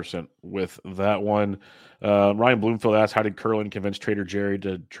 I'm 100% with that one. Ryan Bloomfield asked, how did Kurland convince Trader Jerry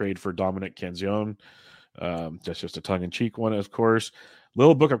to trade for Dominic Canzone? That's just a tongue-in-cheek one, of course.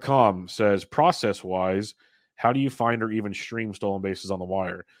 Little Book of Calm says, process-wise, how do you find or even stream stolen bases on the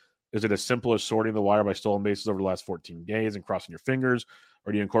wire? Is it as simple as sorting the wire by stolen bases over the last 14 days and crossing your fingers?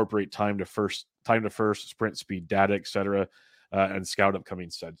 Or do you incorporate time to first, sprint speed data, etc., and scout upcoming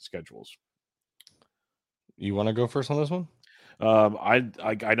schedules? You want to go first on this one?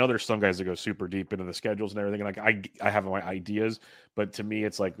 I know there's some guys that go super deep into the schedules and everything, and like I have my ideas, but to me,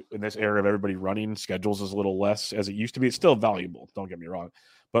 it's like in this era of everybody running, schedules is a little less as it used to be. It's still valuable, don't get me wrong,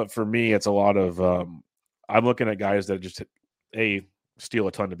 but for me, it's a lot of I'm looking at guys that just steal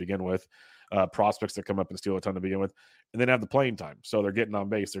a ton to begin with, prospects that come up and steal a ton to begin with, and then have the playing time, so they're getting on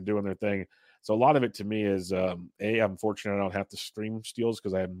base, they're doing their thing. So a lot of it to me is I'm fortunate I don't have to stream steals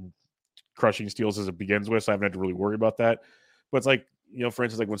because I'm crushing steals as it begins with, so I haven't had to really worry about that. But it's like, for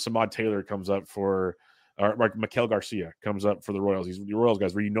instance, like when Samad Taylor comes up or like Maikel Garcia comes up for the Royals, these Royals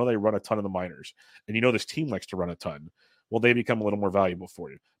guys where they run a ton of the minors, and this team likes to run a ton. Well, they become a little more valuable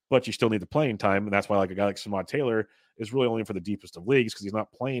for you, but you still need the playing time, and that's why like a guy like Samad Taylor is really only for the deepest of leagues because he's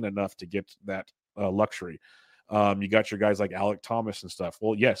not playing enough to get that luxury. You got your guys like Alec Thomas and stuff.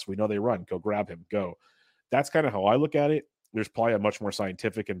 Well, yes, we know they run. Go grab him. Go. That's kind of how I look at it. There's probably a much more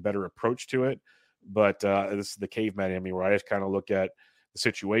scientific and better approach to it. But this is the caveman in me where I just kind of look at the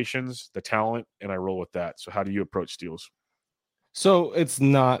situations, the talent, and I roll with that. So how do you approach steals? So it's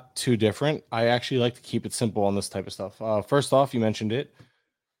not too different. I actually like to keep it simple on this type of stuff. First off, you mentioned it.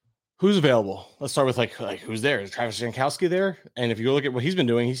 Who's available? Let's start with like who's there? Is Travis Jankowski there? And if you look at what he's been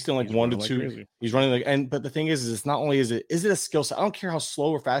doing, he's still like 1 to 2. Crazy. He's running but the thing is it's not only is it a skill set. I don't care how slow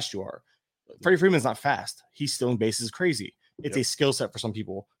or fast you are. Freddie Freeman's not fast. He's stealing bases crazy. It's a skill set for some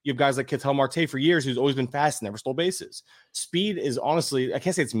people. You have guys like Ketel Marte for years who's always been fast and never stole bases. Speed is honestly, I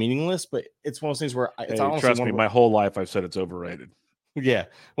can't say it's meaningless, but it's one of those things where trust me, my whole life I've said it's overrated. Yeah,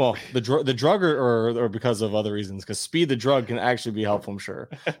 well, the drug or because of other reasons, because speed, the drug, can actually be helpful, I'm sure.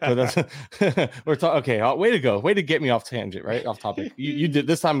 But that's we're talking. Okay, way to go, way to get me off tangent, right off topic. You did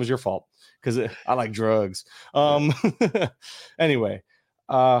this time, was your fault because I like drugs. Anyway,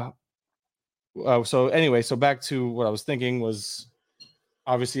 so back to what I was thinking was,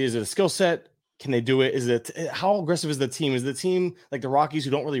 obviously, is it a skill set? Can they do it? Is it, how aggressive is the team? Is the team like the Rockies,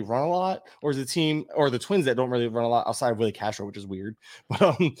 who don't really run a lot, or is the team, or the Twins that don't really run a lot outside of Willie Castro, which is weird.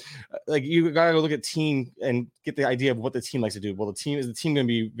 But like, you gotta go look at team and get the idea of what the team likes to do. Well, is the team going to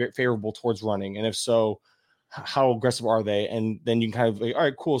be very favorable towards running? And if so, how aggressive are they? And then you can kind of like, all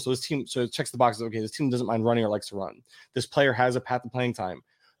right, cool. So this team, so it checks the boxes. Okay, this team doesn't mind running or likes to run. This player has a path to playing time.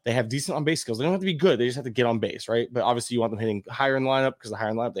 They have decent on base skills. They don't have to be good. They just have to get on base, right? But obviously, you want them hitting higher in the lineup, because the higher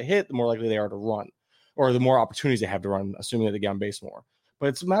in the lineup they hit, the more likely they are to run, or the more opportunities they have to run, assuming that they get on base more. But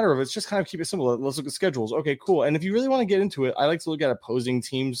it's a matter of, it's just kind of keep it simple. Let's look at schedules. Okay, cool. And if you really want to get into it, I like to look at opposing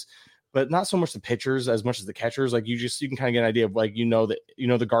teams, but not so much the pitchers as much as the catchers. Like, you can kind of get an idea of, like,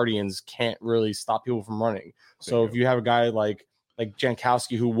 the Guardians can't really stop people from running. So if you have a guy like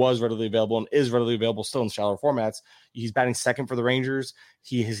Jankowski, who was readily available and is readily available still in shallower formats, he's batting second for the Rangers.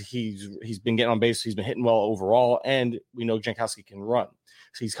 He's been getting on base. He's been hitting well overall, and we know Jankowski can run.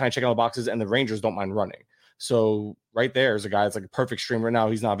 So he's kind of checking all the boxes, and the Rangers don't mind running. So right there is a guy that's like a perfect stream right now.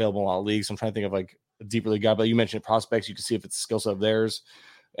 He's not available in a lot of leagues. So I'm trying to think of like a deeper league guy, but you mentioned prospects. You can see if it's a skill set of theirs.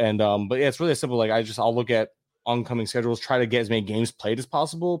 And but yeah, it's really simple. Like, I'll look at oncoming schedules, try to get as many games played as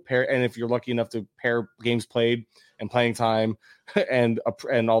possible. And if you're lucky enough to pair games played and playing time and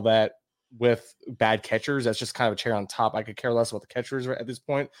all that with bad catchers, that's just kind of a cherry on top. I could care less about the catchers at this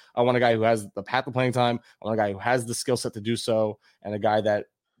point. I want a guy who has the path to playing time. I want a guy who has the skill set to do so, and a guy that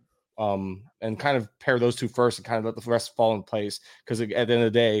and kind of pair those two first and kind of let the rest fall in place. Because at the end of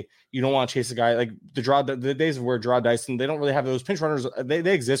the day, you don't want to chase a guy like the days of where Gerard Dyson, they don't really have those pinch runners.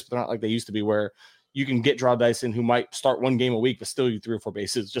 They exist, but they're not like they used to be, where you can get Gerard Dyson, who might start one game a week but still do 3 or 4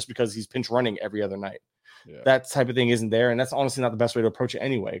 bases just because he's pinch running every other night. Yeah. That type of thing isn't there, and that's honestly not the best way to approach it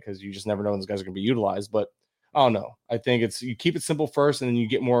anyway, because you just never know when those guys are going to be utilized. But I don't know. I think you keep it simple first, and then you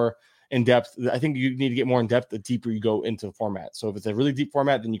get more in depth. I think you need to get more in depth the deeper you go into the format. So if it's a really deep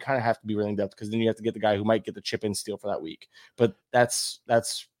format, then you kind of have to be really in depth, because then you have to get the guy who might get the chip in steal for that week. But that's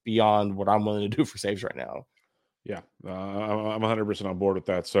beyond what I'm willing to do for saves right now. Yeah, I'm 100% on board with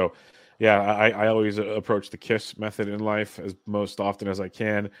that. So, yeah, I always approach the KISS method in life as most often as I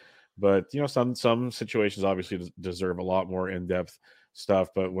can. But, some situations obviously deserve a lot more in-depth stuff.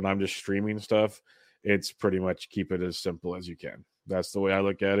 But when I'm just streaming stuff, it's pretty much keep it as simple as you can. That's the way I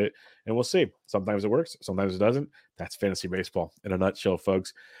look at it. And we'll see. Sometimes it works. Sometimes it doesn't. That's fantasy baseball in a nutshell,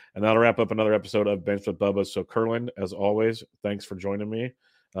 folks. And that'll wrap up another episode of Bench with Bubba. So, Kurland, as always, thanks for joining me.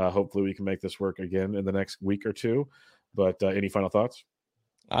 Hopefully we can make this work again in the next week or two. But any final thoughts?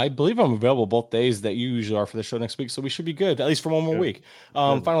 I believe I'm available both days that you usually are for the show next week, so we should be good, at least for one more week.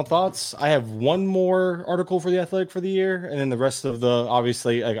 Final thoughts. I have one more article for The Athletic for the year, and then the rest of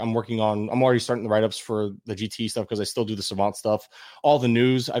obviously, I'm already starting the write-ups for the GT stuff, because I still do the Savant stuff. All the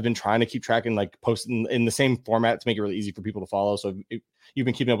news, I've been trying to keep tracking, like posting in the same format to make it really easy for people to follow. So you've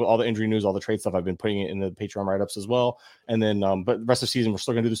been keeping up with all the injury news, all the trade stuff. I've been putting it in the Patreon write-ups as well. And then, but the rest of the season, we're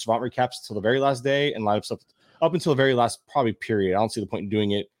still going to do the Savant recaps till the very last day, and lineup stuff up until the very last probably period. I don't see the point in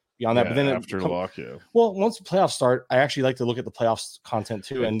doing it beyond that. But then after lock, well, once the playoffs start, I actually like to look at the playoffs content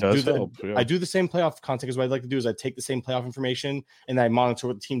too, and I do the same playoff content. Because what I'd like to do is I take the same playoff information and I monitor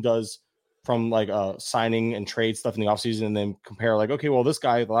what the team does from like signing and trade stuff in the offseason, and then compare like, okay, well, this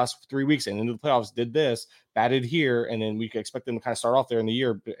guy the last 3 weeks and into the playoffs did this, batted here, and then we could expect them to kind of start off there in the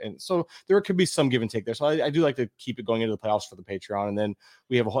year. And so there could be some give and take there. So I do like to keep it going into the playoffs for the Patreon, and then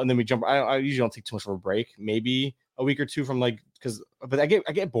we have and then we jump. I usually don't take too much of a break, maybe a week or two from but I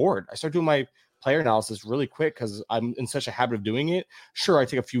get bored. I start doing my player analysis really quick because I'm in such a habit of doing it. Sure, I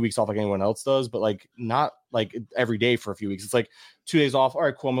take a few weeks off like anyone else does, but like not like every day for a few weeks. It's like 2 days off. All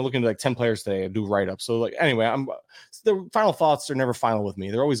right, cool. I'm looking at like 10 players today and do write-ups. So like anyway, the final thoughts are never final with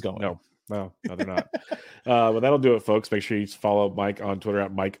me. They're always going. No, they're not. But that'll do it, folks. Make sure you follow Mike on Twitter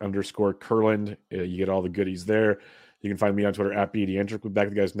at Mike_Kurland. You get all the goodies there. You can find me on Twitter at BDentric. We'll be back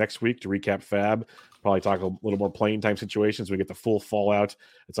with you guys next week to recap FAAB. Probably talk a little more playing time situations. We get the full fallout.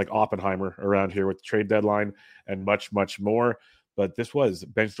 It's like Oppenheimer around here with the trade deadline and much, much more. But this was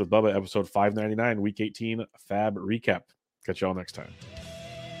Benched with Bubba, episode 599, week 18 FAAB Recap. Catch y'all next time.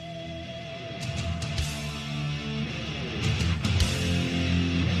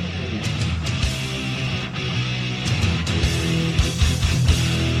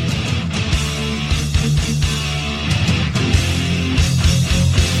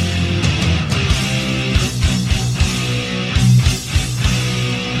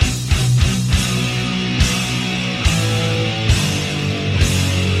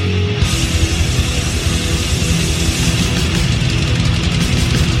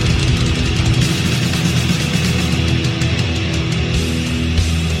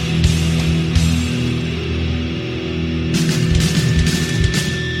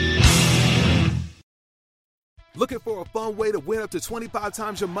 Looking for a fun way to win up to 25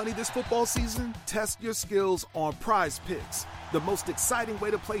 times your money this football season? Test your skills on Prize Picks, the most exciting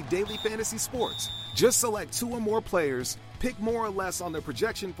way to play daily fantasy sports. Just select 2 or more players, pick more or less on their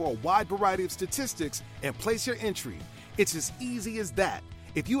projection for a wide variety of statistics, and place your entry. It's as easy as that.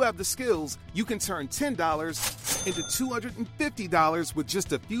 If you have the skills, you can turn $10 into $250 with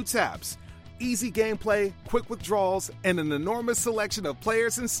just a few taps. Easy gameplay, quick withdrawals, and an enormous selection of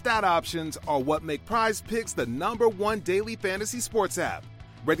players and stat options are what make Prize Picks the #1 daily fantasy sports app.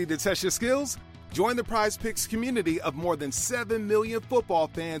 Ready to test your skills? Join the Prize Picks community of more than 7 million football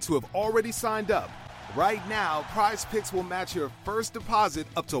fans who have already signed up. Right now, Prize Picks will match your first deposit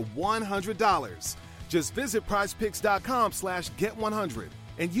up to $100. Just visit prizepicks.com/get100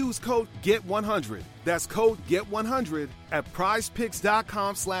 and use code GET100. That's code GET100 at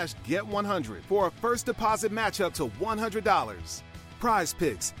prizepicks.com/get100 for a first deposit match up to $100. Prize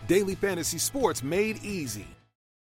Picks, daily fantasy sports made easy.